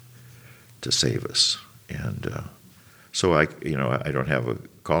gift to save us. And so I don't have a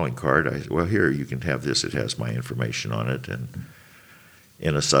calling card. Well, here, you can have this. It has my information on it. And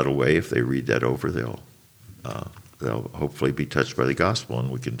in a subtle way, if they read that over, they'll hopefully be touched by the gospel,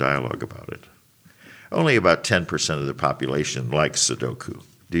 and we can dialogue about it. Only about 10% of the population likes Sudoku.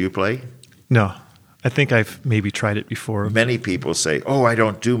 Do you play? No, I think I've maybe tried it before. Many people say, "Oh, I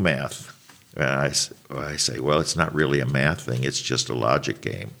don't do math." And I say, "Well, it's not really a math thing. It's just a logic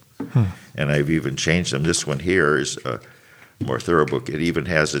game." And I've even changed them. This one here is a more thorough book. It even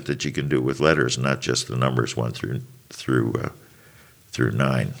has it that you can do it with letters, not just the numbers 1 through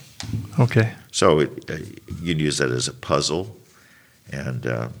 9. Okay. So you can use that as a puzzle, and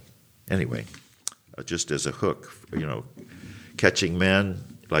anyway, just as a hook. Catching men,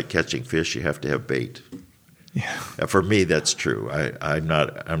 like catching fish, you have to have bait. Yeah. For me, that's true. I'm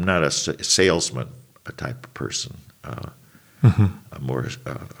not a salesman type of person. I'm more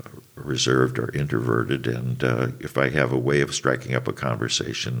reserved or introverted, and if I have a way of striking up a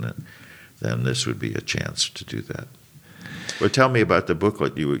conversation, then this would be a chance to do that. Well, tell me about the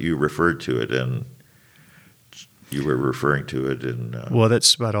booklet. You referred to it, and you were referring to it in... Well,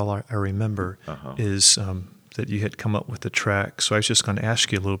 that's about all I remember, is that you had come up with a track. So I was just going to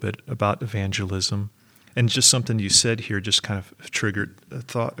ask you a little bit about evangelism. And just something you said here just kind of triggered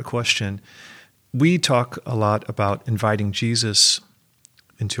a question. We talk a lot about inviting Jesus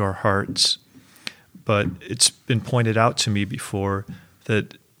into our hearts, but it's been pointed out to me before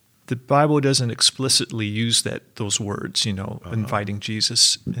that the Bible doesn't explicitly use those words, inviting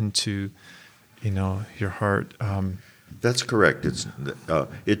Jesus into, your heart. That's correct.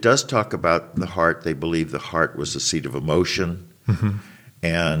 It does talk about the heart. They believe the heart was the seat of emotion,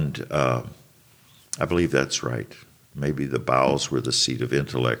 and I believe that's right. Maybe the bowels were the seat of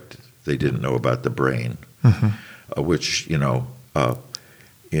intellect. They didn't know about the brain, which, in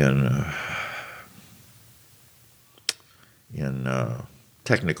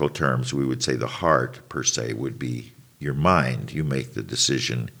technical terms, we would say the heart, per se, would be your mind. You make the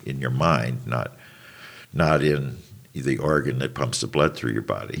decision in your mind, not in the organ that pumps the blood through your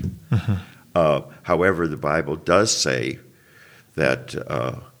body. However, the Bible does say that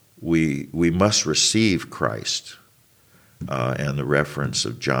we must receive Christ. And the reference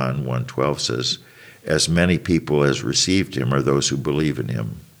of John 1:12 says, "As many people as received him are those who believe in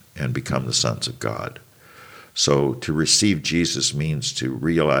him and become the sons of God." So to receive Jesus means to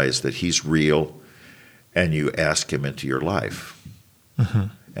realize that he's real, and you ask him into your life.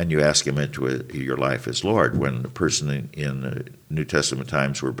 And you ask him into your life as Lord. When a person in the New Testament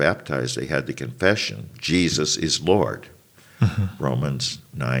times were baptized, they had the confession, Jesus is Lord. Romans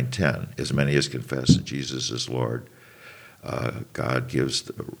 9:10. As many as confess that Jesus is Lord, God gives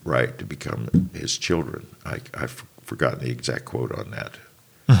the right to become his children. I've forgotten the exact quote on that.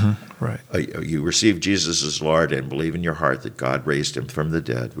 Right. You receive Jesus as Lord and believe in your heart that God raised him from the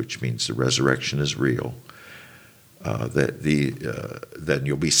dead, which means the resurrection is real. Then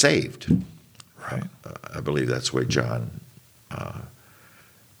you'll be saved. Right. I believe that's the way John.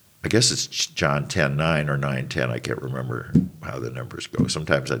 I guess it's John 10:9 or 9:10. I can't remember how the numbers go.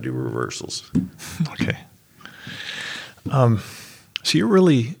 Sometimes I do reversals. Okay. So you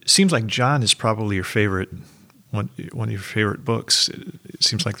really seems like John is probably your favorite one of your favorite books. It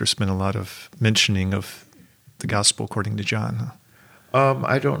seems like there's been a lot of mentioning of the gospel according to John.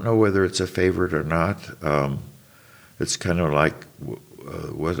 I don't know whether it's a favorite or not. It's kind of like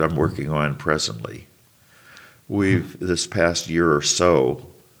what I'm working on presently. This past year or so,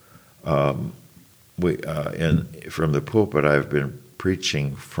 from the pulpit, I've been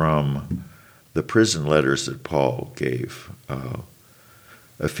preaching from the prison letters that Paul gave,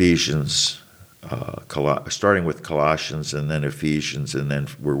 Ephesians, starting with Colossians and then Ephesians, and then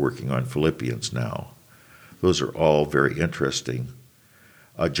we're working on Philippians now. Those are all very interesting.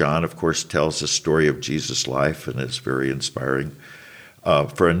 John, of course, tells the story of Jesus' life, and it's very inspiring.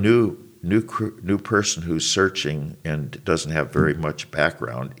 For a new person who's searching and doesn't have very much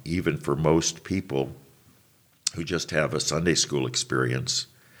background, even for most people who just have a Sunday school experience,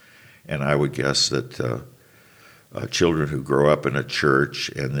 and I would guess that children who grow up in a church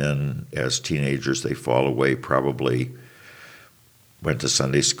and then as teenagers they fall away probably went to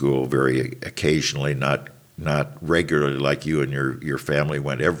Sunday school very occasionally, not regularly like you and your family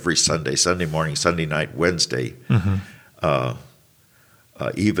went every Sunday morning, Sunday night, Wednesday.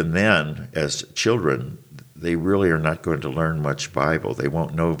 Even then, as children, they really are not going to learn much Bible. They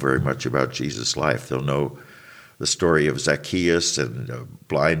won't know very much about Jesus' life. They'll know the story of Zacchaeus and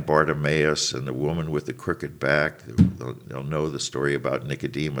blind Bartimaeus and the woman with the crooked back. They'll know the story about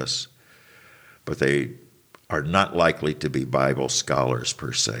Nicodemus, but they are not likely to be Bible scholars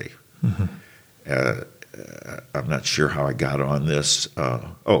per se. I'm not sure how I got on this.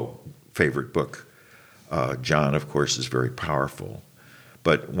 Favorite book. John, of course, is very powerful.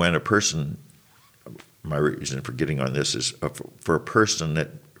 But when a person, my reason for getting on this is for a person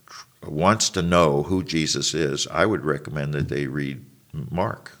that wants to know who Jesus is, I would recommend that they read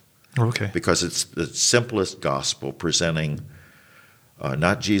Mark. Okay. because it's the simplest gospel presenting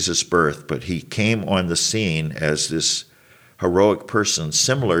not Jesus' birth, but he came on the scene as this heroic person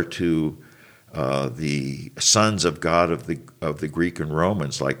similar to the sons of God of the Greek and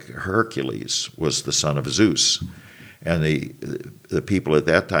Romans, like Hercules was the son of Zeus. And the people at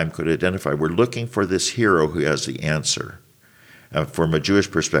that time could identify, we're looking for this hero who has the answer. From a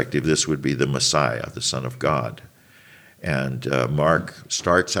Jewish perspective, this would be the Messiah, the Son of God. And Mark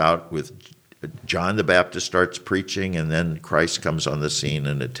starts out with John the Baptist starts preaching, and then Christ comes on the scene,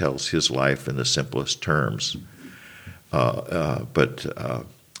 and it tells his life in the simplest terms. But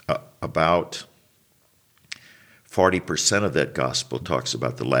about 40% of that gospel talks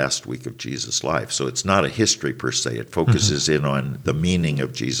about the last week of Jesus' life. So it's not a history per se. It focuses in on the meaning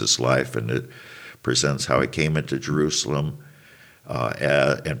of Jesus' life, and it presents how he came into Jerusalem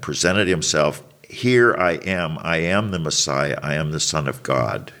and presented himself. Here I am the Messiah, I am the Son of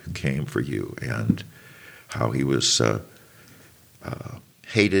God who came for you, and how he was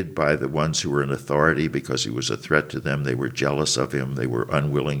hated by the ones who were in authority because he was a threat to them. They were jealous of him. They were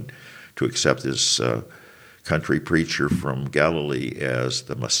unwilling to accept this country preacher from Galilee as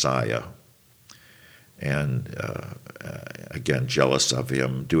the Messiah. And again, jealous of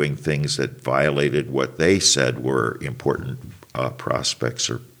him, doing things that violated what they said were important prospects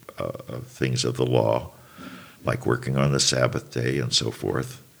or things of the law, like working on the Sabbath day and so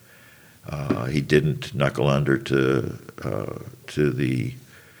forth. He didn't knuckle under to the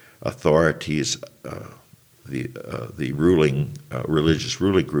authorities, the ruling religious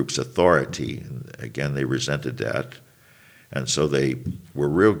ruling group's authority. And again, they resented that, and so they were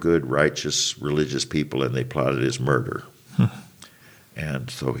real good, righteous, religious people, and they plotted his murder. And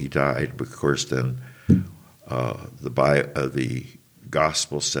so he died. But of course, then the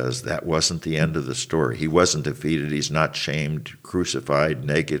gospel says that wasn't the end of the story. He wasn't defeated. He's not shamed, crucified,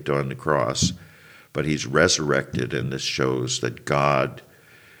 naked on the cross, but he's resurrected, and this shows that God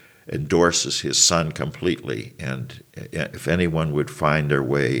endorses his Son completely. And if anyone would find their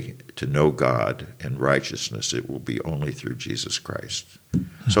way to know God and righteousness, it will be only through Jesus Christ.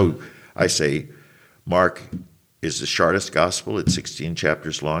 So I say Mark is the shortest gospel. It's 16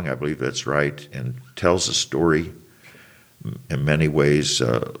 chapters long. I believe that's right, and tells a story. In many ways,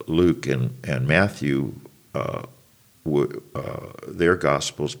 Luke and Matthew, their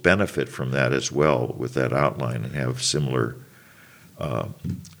Gospels benefit from that as well, with that outline, and have similar,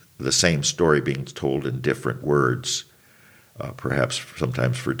 the same story being told in different words, perhaps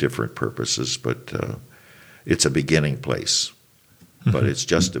sometimes for different purposes, but it's a beginning place. But it's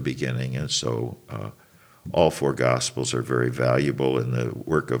just a beginning, and so all four Gospels are very valuable in the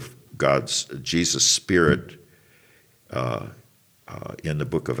work of Jesus' Spirit. In the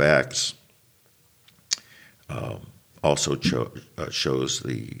book of Acts, also shows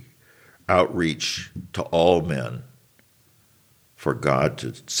the outreach to all men for God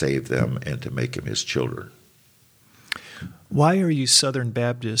to save them and to make them his children. Why are you Southern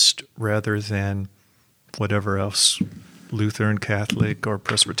Baptist rather than whatever else, Lutheran, Catholic, or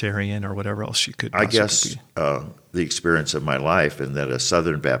Presbyterian, or whatever else you could possibly I guess the experience of my life, in that a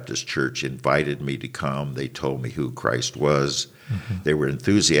Southern Baptist church invited me to come. They told me who Christ was. They were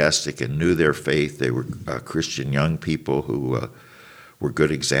enthusiastic and knew their faith. They were Christian young people who were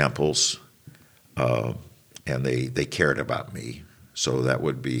good examples, and they cared about me. So that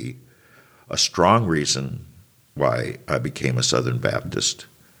would be a strong reason why I became a Southern Baptist.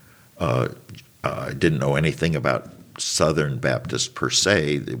 I didn't know anything about Southern Baptist per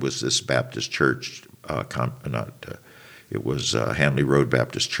se. It was this Baptist church, it was Hanley Road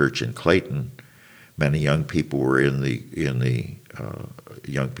Baptist Church in Clayton. Many young people were in the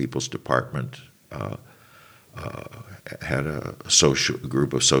young people's department. Had a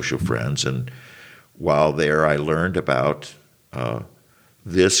group of social friends, and while there, I learned about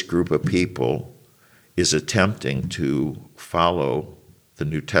this group of people is attempting to follow the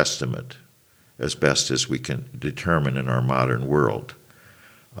New Testament as best as we can determine in our modern world.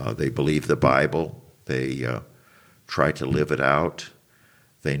 They believe the Bible. They try to live it out.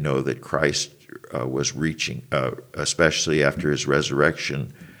 They know that Christ was reaching, especially after his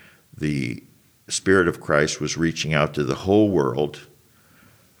resurrection, the Spirit of Christ was reaching out to the whole world,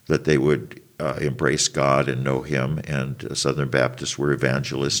 that they would embrace God and know him. And Southern Baptists were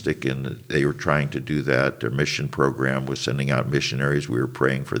evangelistic, and they were trying to do that. Their mission program was sending out missionaries. We were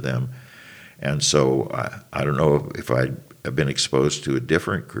praying for them. And so I don't know if I'd have been exposed to a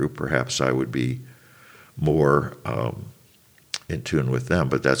different group, perhaps I would be more in tune with them.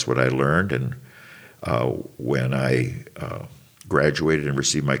 But that's what I learned. And when I graduated and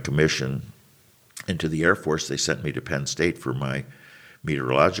received my commission into the Air Force, they sent me to Penn State for my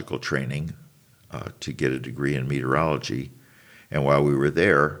meteorological training to get a degree in meteorology. And while we were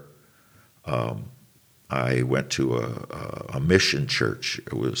there, I went to a mission church.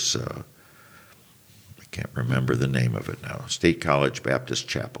 It was, I can't remember the name of it now, State College Baptist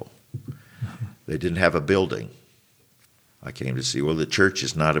Chapel. They didn't have a building. I came to see, well, the church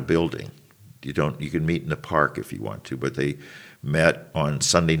is not a building. You can meet in the park if you want to, but they met on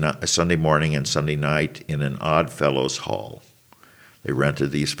Sunday morning and Sunday night in an Odd Fellows Hall. They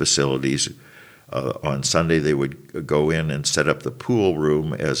rented these facilities. On Sunday, they would go in and set up the pool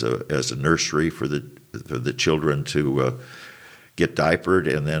room as a nursery for the children to get diapered,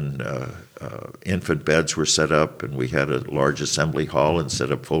 and then infant beds were set up, and we had a large assembly hall and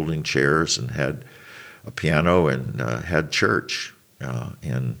set up folding chairs and had a piano and had church.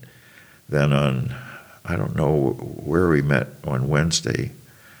 And then I don't know where we met on Wednesday,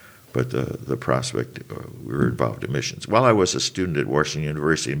 but the prospect, we were involved in missions. While I was a student at Washington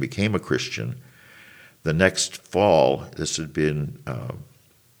University and became a Christian, the next fall, this had been,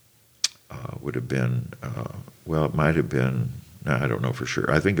 would have been, well, it might have been, no, I don't know for sure.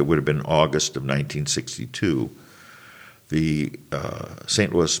 I think it would have been August of 1962. The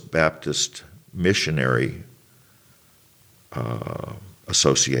St. Louis Baptist Missionary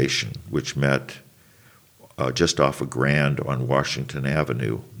Association, which met just off of Grand on Washington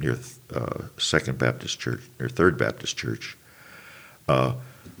Avenue near Second Baptist Church, or Third Baptist Church.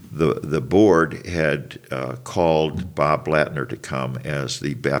 The board had called Bob Blattner to come as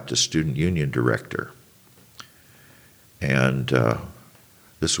the Baptist Student Union director. And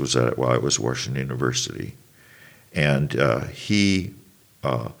this was while I was at Washington University. And he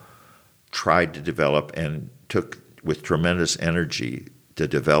tried to develop and took with tremendous energy to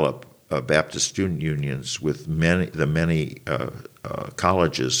develop Baptist student unions with the many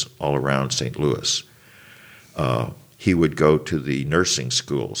colleges all around St. Louis. He would go to the nursing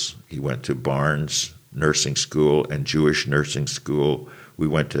schools. He went to Barnes Nursing School and Jewish Nursing School. We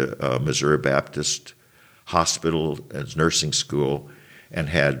went to Missouri Baptist Hospital as nursing school and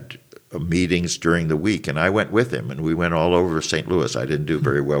had meetings during the week. And I went with him, and we went all over St. Louis. I didn't do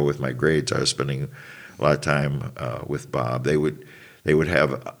very well with my grades. I was spending a lot of time with Bob. They would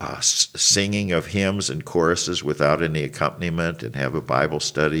have singing of hymns and choruses without any accompaniment, and have a Bible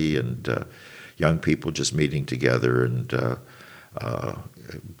study, and young people just meeting together and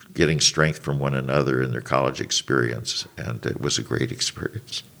getting strength from one another in their college experience. And it was a great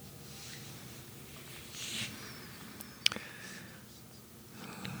experience.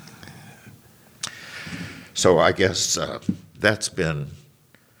 So I guess that's been,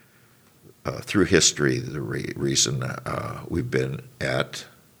 through history, the reason we've been at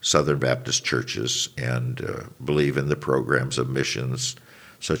Southern Baptist churches and believe in the programs of missions,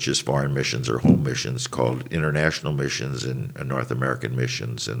 such as foreign missions or home missions, called international missions and North American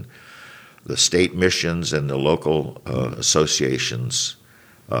missions, and the state missions and the local associations.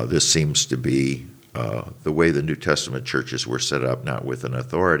 This seems to be the way the New Testament churches were set up, not with an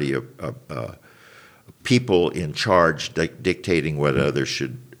authority of people in charge dictating what others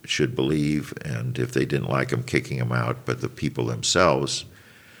should believe, and if they didn't like them, kicking them out, but the people themselves,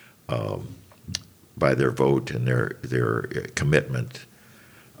 by their vote and their commitment,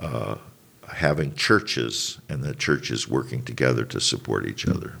 having churches, and the churches working together to support each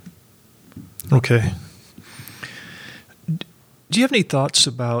other. Okay. Do you have any thoughts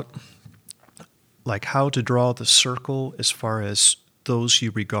about like how to draw the circle as far as those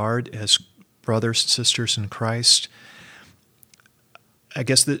you regard as brothers and sisters in Christ? I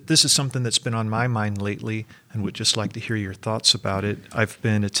guess this is something that's been on my mind lately, and would just like to hear your thoughts about it. I've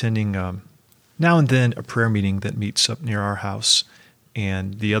been attending now and then a prayer meeting that meets up near our house,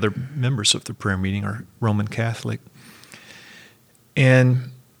 and the other members of the prayer meeting are Roman Catholic.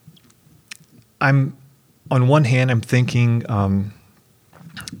 And on one hand, I'm thinking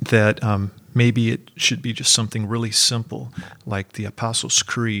that maybe it should be just something really simple, like the Apostles'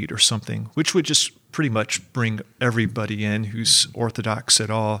 Creed or something, which would just pretty much bring everybody in who's Orthodox at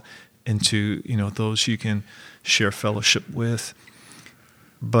all into, those you can share fellowship with.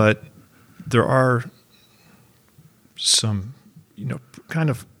 But there are some, kind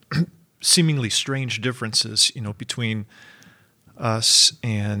of seemingly strange differences, between us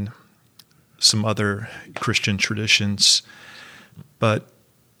and some other Christian traditions. But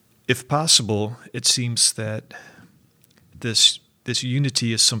if possible, it seems that this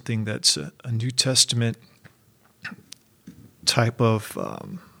unity is something that's a New Testament type of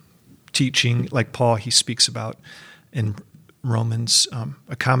teaching, like Paul, he speaks about in Romans,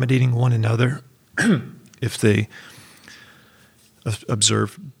 accommodating one another if they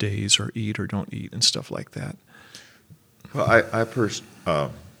observe days or eat or don't eat and stuff like that. Well,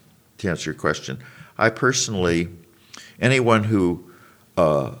 to answer your question, I personally, anyone who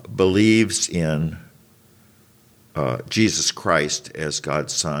believes in Jesus Christ as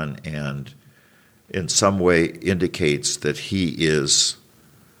God's Son and in some way indicates that He is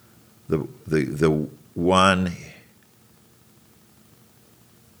the one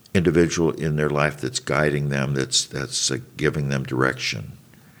individual in their life that's guiding them, that's giving them direction.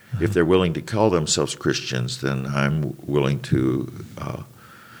 Mm-hmm. If they're willing to call themselves Christians, then I'm willing to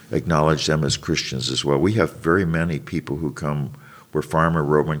acknowledge them as Christians as well. We have very many people who come, were former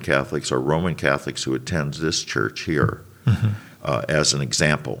Roman Catholics or Roman Catholics who attend this church here as an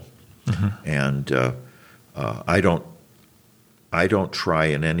example. Mm-hmm. And I don't try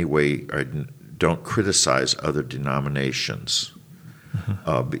in any way, I don't criticize other denominations.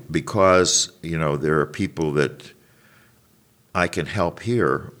 Because, there are people that I can help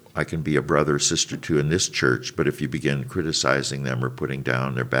here. I can be a brother or sister to in this church, but if you begin criticizing them or putting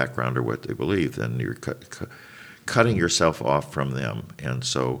down their background or what they believe, then you're cutting yourself off from them. And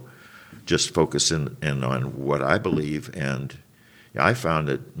so just focus in on what I believe. And I found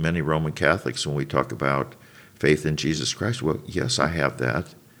that many Roman Catholics, when we talk about faith in Jesus Christ, well, yes, I have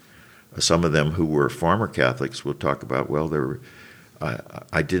that. Some of them who were former Catholics will talk about, well,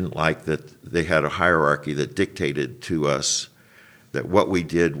 I didn't like that they had a hierarchy that dictated to us that what we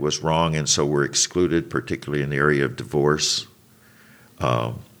did was wrong, and so we're excluded, particularly in the area of divorce.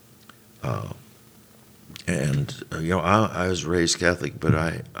 I was raised Catholic, but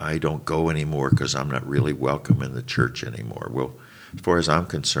I don't go anymore because I'm not really welcome in the church anymore. Well, as far as I'm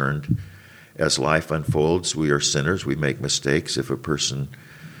concerned, as life unfolds, we are sinners. We make mistakes. If a person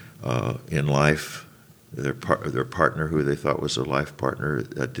in life, their partner who they thought was a life partner,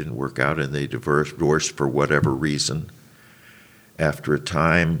 that didn't work out, and they divorced for whatever reason. After a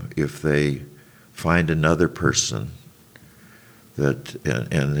time, if they find another person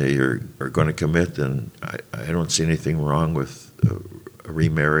and they are going to commit, then I don't see anything wrong with a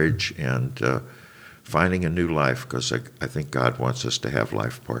remarriage and finding a new life, because I think God wants us to have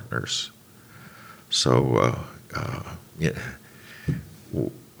life partners. So,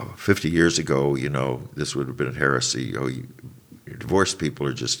 50 years ago, this would have been heresy. Divorced people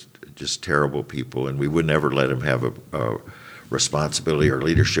are just terrible people, and we would never let them have a responsibility or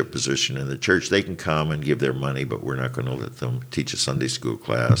leadership position in the church. They can come and give their money, but we're not going to let them teach a Sunday school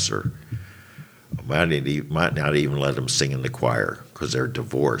class, or might not even let them sing in the choir because they're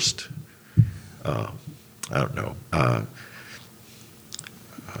divorced. I don't know.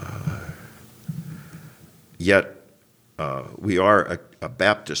 Yet we are a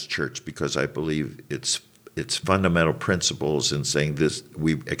Baptist church because I believe its fundamental principles in saying this: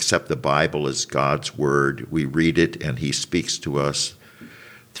 we accept the Bible as God's word. We read it, and He speaks to us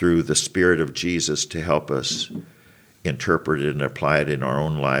through the Spirit of Jesus to help us interpret it and apply it in our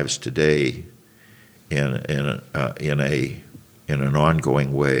own lives today in an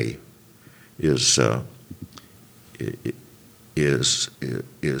ongoing way. Is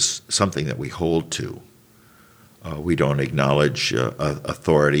something that we hold to. We don't acknowledge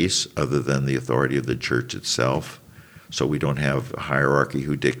authorities other than the authority of the church itself. So we don't have a hierarchy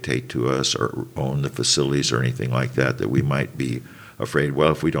who dictate to us or own the facilities or anything like that we might be afraid,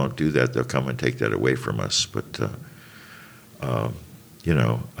 well, if we don't do that, they'll come and take that away from us. But,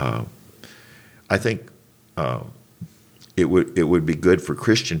 I think it would be good for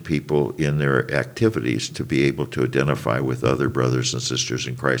Christian people in their activities to be able to identify with other brothers and sisters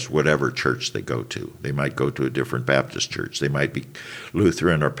in Christ, whatever church they go to. They might go to a different Baptist church. They might be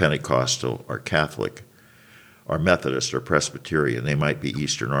Lutheran or Pentecostal or Catholic or Methodist or Presbyterian. They might be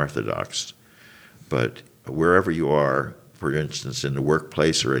Eastern Orthodox. But wherever you are, for instance, in the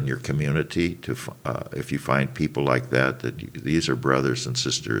workplace or in your community, if you find people like that these are brothers and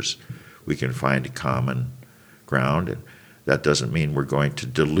sisters, we can find common ground. And that doesn't mean we're going to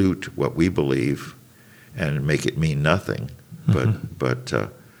dilute what we believe and make it mean nothing. But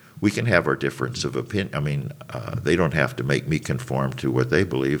we can have our difference of opinion. I mean, they don't have to make me conform to what they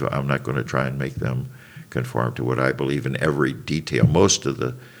believe. I'm not going to try and make them conform to what I believe in every detail. Most of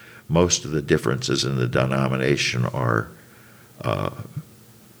the differences in the denomination are, to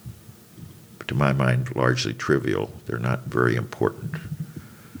my mind, largely trivial. They're not very important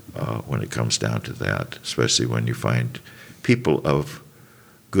when it comes down to that, especially when you find people of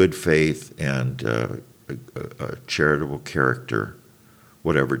good faith and a charitable character,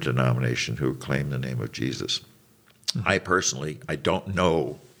 whatever denomination, who claim the name of Jesus. Mm-hmm. I don't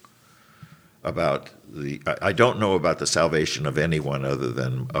know about the salvation of anyone other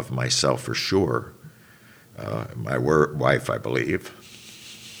than of myself for sure. My wife, I believe.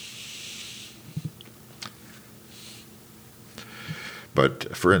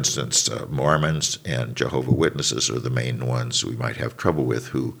 But for instance, Mormons and Jehovah's Witnesses are the main ones we might have trouble with,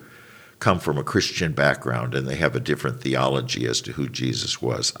 who come from a Christian background and they have a different theology as to who Jesus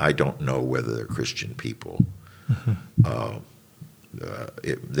was. I don't know whether they're Christian people. Mm-hmm.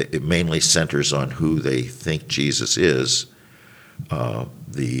 It mainly centers on who they think Jesus is.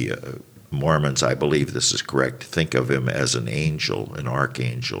 The Mormons, I believe this is correct, think of him as an angel, an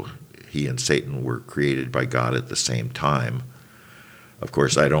archangel. He and Satan were created by God at the same time. Of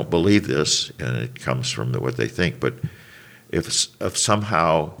course, I don't believe this, and it comes from what they think. But if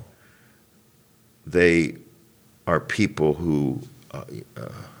somehow they are people who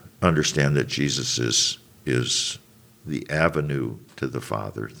understand that Jesus is the avenue to the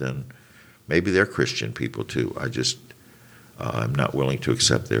Father, then maybe they're Christian people too. I'm not willing to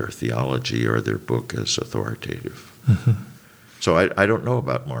accept their theology or their book as authoritative. Mm-hmm. So I don't know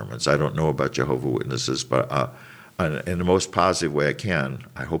about Mormons. I don't know about Jehovah's Witnesses, but in the most positive way I can,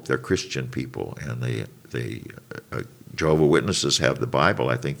 I hope they're Christian people. And Jehovah's Witnesses have the Bible.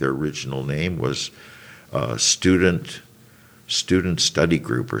 I think their original name was Student Study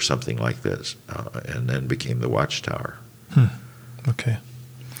Group or something like this, and then became the Watchtower. Okay.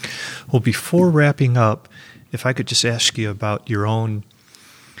 Well, before wrapping up, if I could just ask you about your own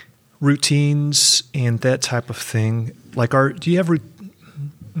routines and that type of thing. Like, do you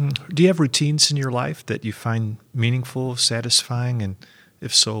have routines in your life that you find meaningful, satisfying, and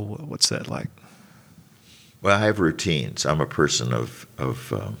if so, what's that like? Well, I have routines. I'm a person of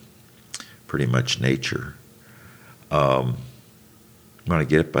pretty much nature. When I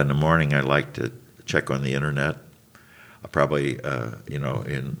get up in the morning, I like to check on the internet. I probably,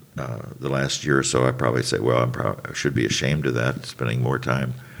 in the last year or so, I probably say, well, I should be ashamed of that, spending more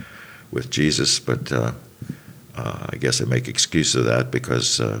time with Jesus. But I guess I make excuse of that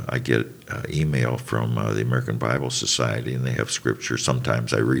because I get email from the American Bible Society, and they have scripture.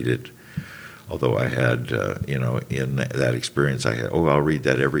 Sometimes I read it. Although I had, in that experience, I'll read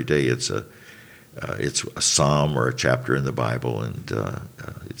that every day. It's a psalm or a chapter in the Bible, and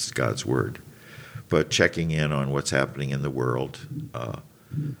it's God's Word. But checking in on what's happening in the world,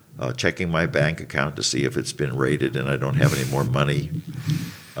 checking my bank account to see if it's been raided and I don't have any more money,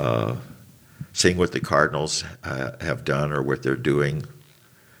 seeing what the Cardinals have done or what they're doing.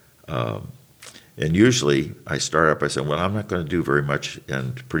 And usually I start up by saying, well, I'm not going to do very much,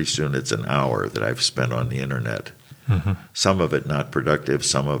 and pretty soon it's an hour that I've spent on the internet. Mm-hmm. Some of it not productive,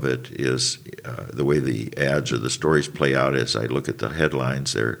 some of it is the way the ads or the stories play out. As I look at the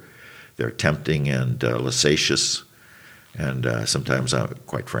headlines, they're tempting and lascivious, and sometimes I'm,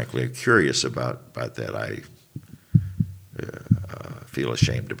 quite frankly, curious about that. I feel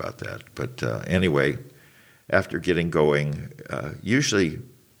ashamed about that. But anyway, after getting going, usually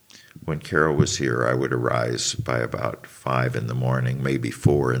when Carol was here, I would arise by about 5 in the morning, maybe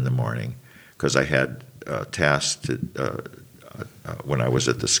 4 in the morning, because I had tasks when I was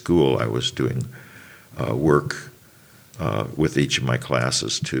at the school. I was doing work with each of my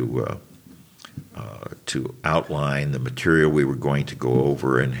classes to outline the material we were going to go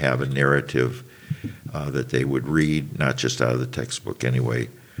over and have a narrative that they would read, not just out of the textbook anyway.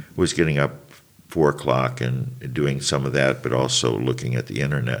 Was getting up 4 o'clock and doing some of that, but also looking at the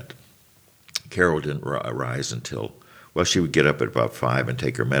internet. Carol didn't arise until, well, she would get up at about 5 and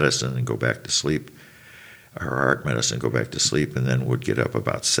take her medicine and go back to sleep, her heart medicine, go back to sleep, and then would get up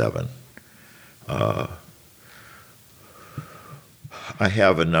about 7. I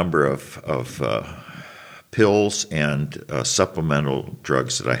have a number of pills and supplemental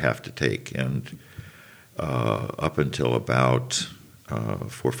drugs that I have to take, and up until about 4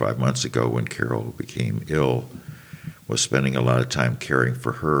 or 5 months ago, when Carol became ill, was spending a lot of time caring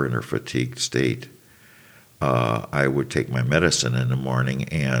for her in her fatigued state. I would take my medicine in the morning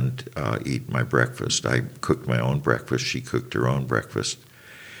and eat my breakfast. I cooked my own breakfast. She cooked her own breakfast.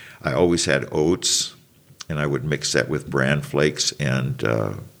 I always had oats, and I would mix that with bran flakes and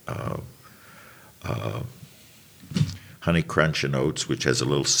Honey Crunch and oats, which has a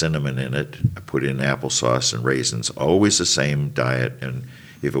little cinnamon in it. I put in applesauce and raisins. Always the same diet, and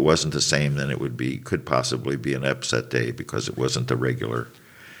if it wasn't the same, then could possibly be an upset day because it wasn't the regular.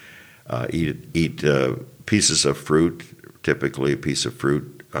 Eat pieces of fruit, typically a piece of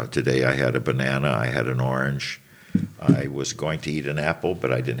fruit. Today I had a banana, I had an orange. I was going to eat an apple,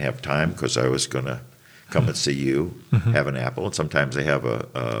 but I didn't have time because I was going to come and see you, have an apple, and sometimes I have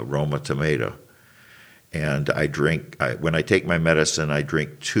a Roma tomato. And I drink, when I take my medicine, I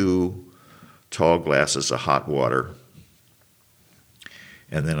drink 2 tall glasses of hot water.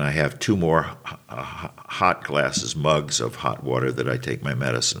 And then I have 2 more hot glasses, mugs of hot water that I take my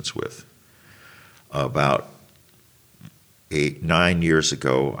medicines with. About 9 years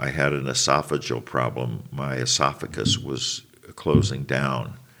ago, I had an esophageal problem. My esophagus was closing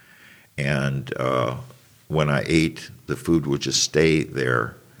down. And when I ate, the food would just stay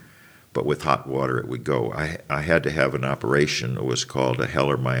there, but with hot water it would go. I had to have an operation. It was called a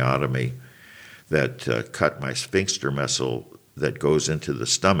Heller myotomy that cut my sphincter muscle that goes into the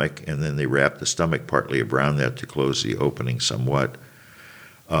stomach, and then they wrap the stomach partly around that to close the opening somewhat,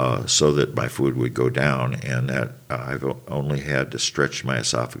 so that my food would go down. And that I've only had to stretch my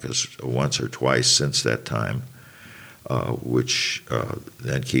esophagus once or twice since that time, which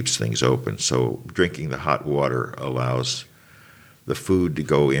then keeps things open. So drinking the hot water allows the food to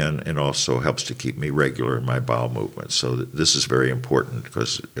go in and also helps to keep me regular in my bowel movements. So this is very important,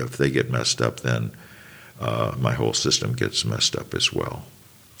 because if they get messed up, then my whole system gets messed up as well.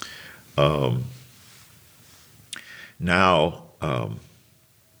 Now,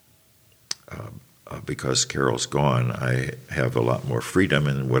 because Carol's gone, I have a lot more freedom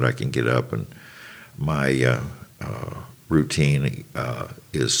in what I can get up, and my routine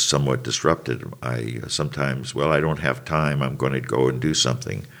is somewhat disrupted. I sometimes, I don't have time. I'm going to go and do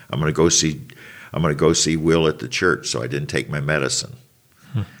something. I'm going to go see Will at the church, so I didn't take my medicine.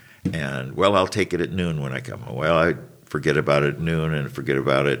 And, I'll take it at noon when I come home. I forget about it at noon and forget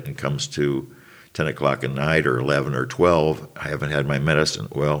about it, and it comes to 10 o'clock at night or 11 or 12. I haven't had my medicine.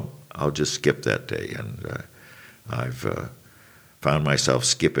 I'll just skip that day. And I've found myself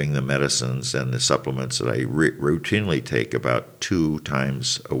skipping the medicines and the supplements that I routinely take about 2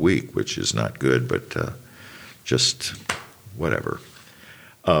 times a week, which is not good, but just whatever.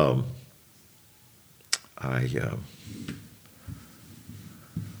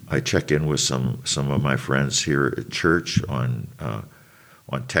 I check in with some of my friends here at church on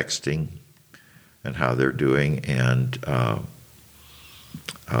texting and how they're doing, and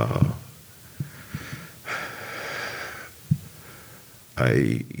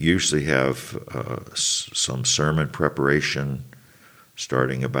I usually have some sermon preparation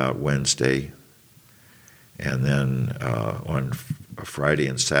starting about Wednesday, and then on Friday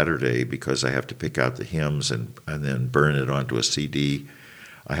and Saturday, because I have to pick out the hymns and then burn it onto a CD,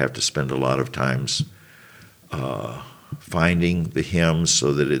 I have to spend a lot of times finding the hymns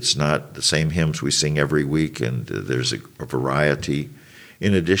so that it's not the same hymns we sing every week, and there's a variety.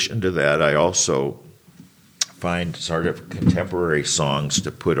 In addition to that, I also find sort of contemporary songs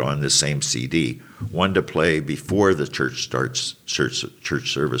to put on the same CD, one to play before the church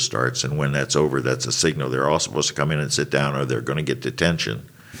service starts, and when that's over, that's a signal they're all supposed to come in and sit down or they're going to get detention.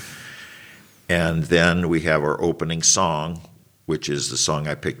 And then we have our opening song, which is the song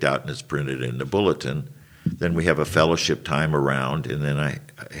I picked out and it's printed in the bulletin. Then we have a fellowship time around, and then I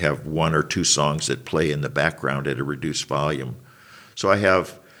have 1 or 2 songs that play in the background at a reduced volume. So I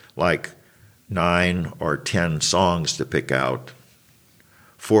have like 9 or 10 songs to pick out,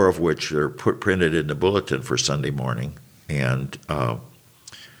 4 of which are printed in the bulletin for Sunday morning. And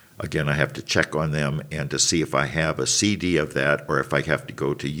again, I have to check on them and to see if I have a CD of that, or if I have to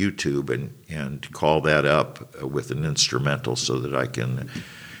go to YouTube and call that up with an instrumental so that I can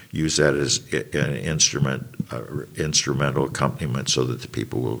use that as an instrumental accompaniment, so that the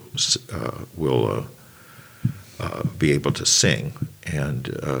people will be able to sing.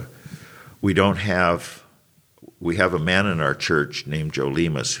 And we have a man in our church named Joe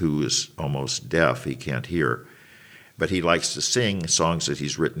Lemus who is almost deaf. He can't hear. But he likes to sing songs that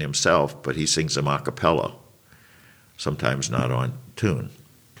he's written himself, but he sings them a cappella, sometimes not on tune,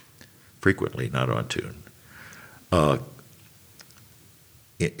 frequently not on tune.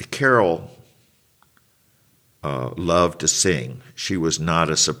 Carol loved to sing. She was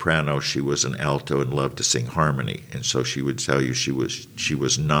not a soprano. She was an alto and loved to sing harmony. And so she would tell you she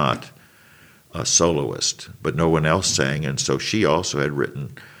was not a soloist, but no one else sang. And so she also had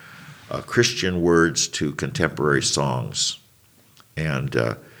written Christian words to contemporary songs.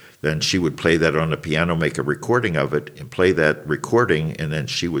 And then she would play that on the piano, make a recording of it, and play that recording, and then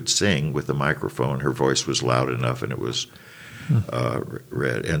she would sing with the microphone. Her voice was loud enough, and it was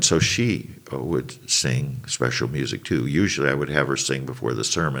read. And so she would sing special music too. Usually I would have her sing before the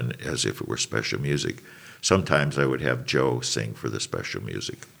sermon as if it were special music. Sometimes I would have Joe sing for the special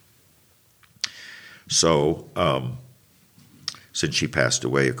music. So since she passed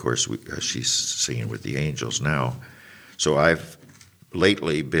away, of course, she's singing with the angels now. So I've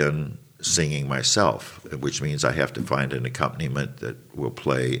lately been singing myself, which means I have to find an accompaniment that will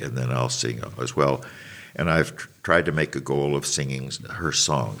play, and then I'll sing as well. And I've tried to make a goal of singing her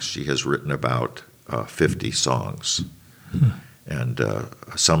songs. She has written about 50 songs. And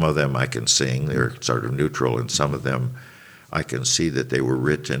some of them I can sing. They're sort of neutral, and some of them I can see that they were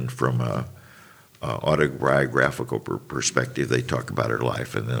written from autobiographical perspective. They talk about her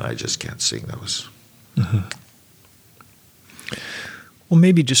life, and then I just can't sing those. Mm-hmm. Well,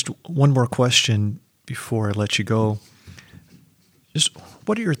 maybe just one more question before I let you go. Just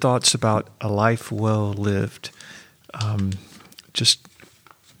what are your thoughts about a life well lived? Just,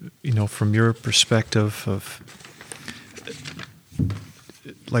 from your perspective of,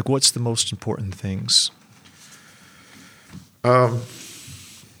 like, what's the most important things?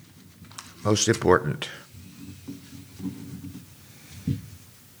 Most important,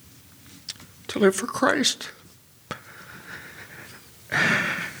 to live for Christ.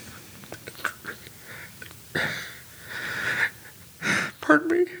 Pardon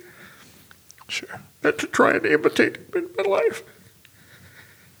me? Sure. And to try and imitate him in my life.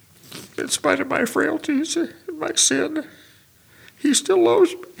 In spite of my frailties and my sin, he still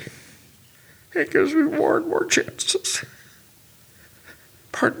loves me and gives me more and more chances.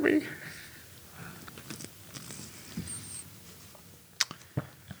 Pardon me.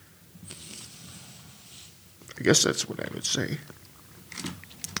 I guess that's what I would say.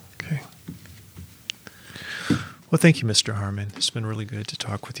 Okay. Well, thank you, Mr. Harmon. It's been really good to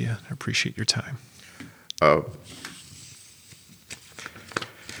talk with you. I appreciate your time.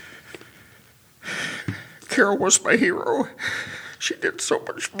 Carol was my hero. She did so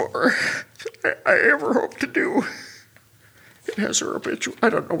much more than I ever hoped to do. It has her obituary. I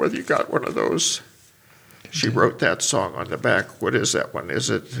don't know whether you got one of those. She wrote that song on the back. What is that one? Is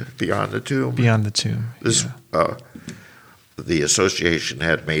it Beyond the Tomb? Beyond the Tomb. This, the association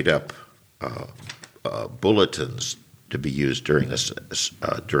had made up bulletins to be used during the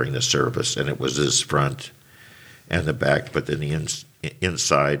service, and it was this front and the back, but then the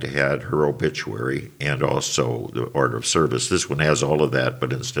inside had her obituary and also the order of service. This one has all of that,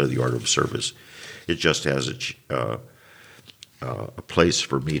 but instead of the order of service, it just has a place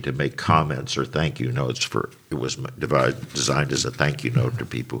for me to make comments or thank you notes. It was designed as a thank you note to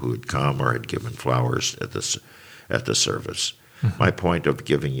people who had come or had given flowers at the service. Mm-hmm. My point of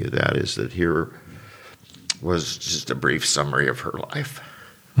giving you that is that here was just a brief summary of her life.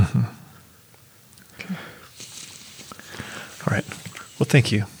 Mm-hmm. Okay. All right. Well,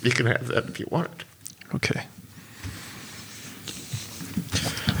 thank you. You can have that if you want it. Okay.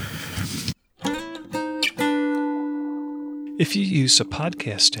 If you use a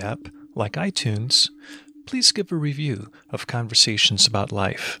podcast app like iTunes, please give a review of Conversations About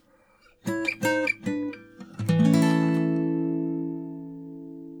Life.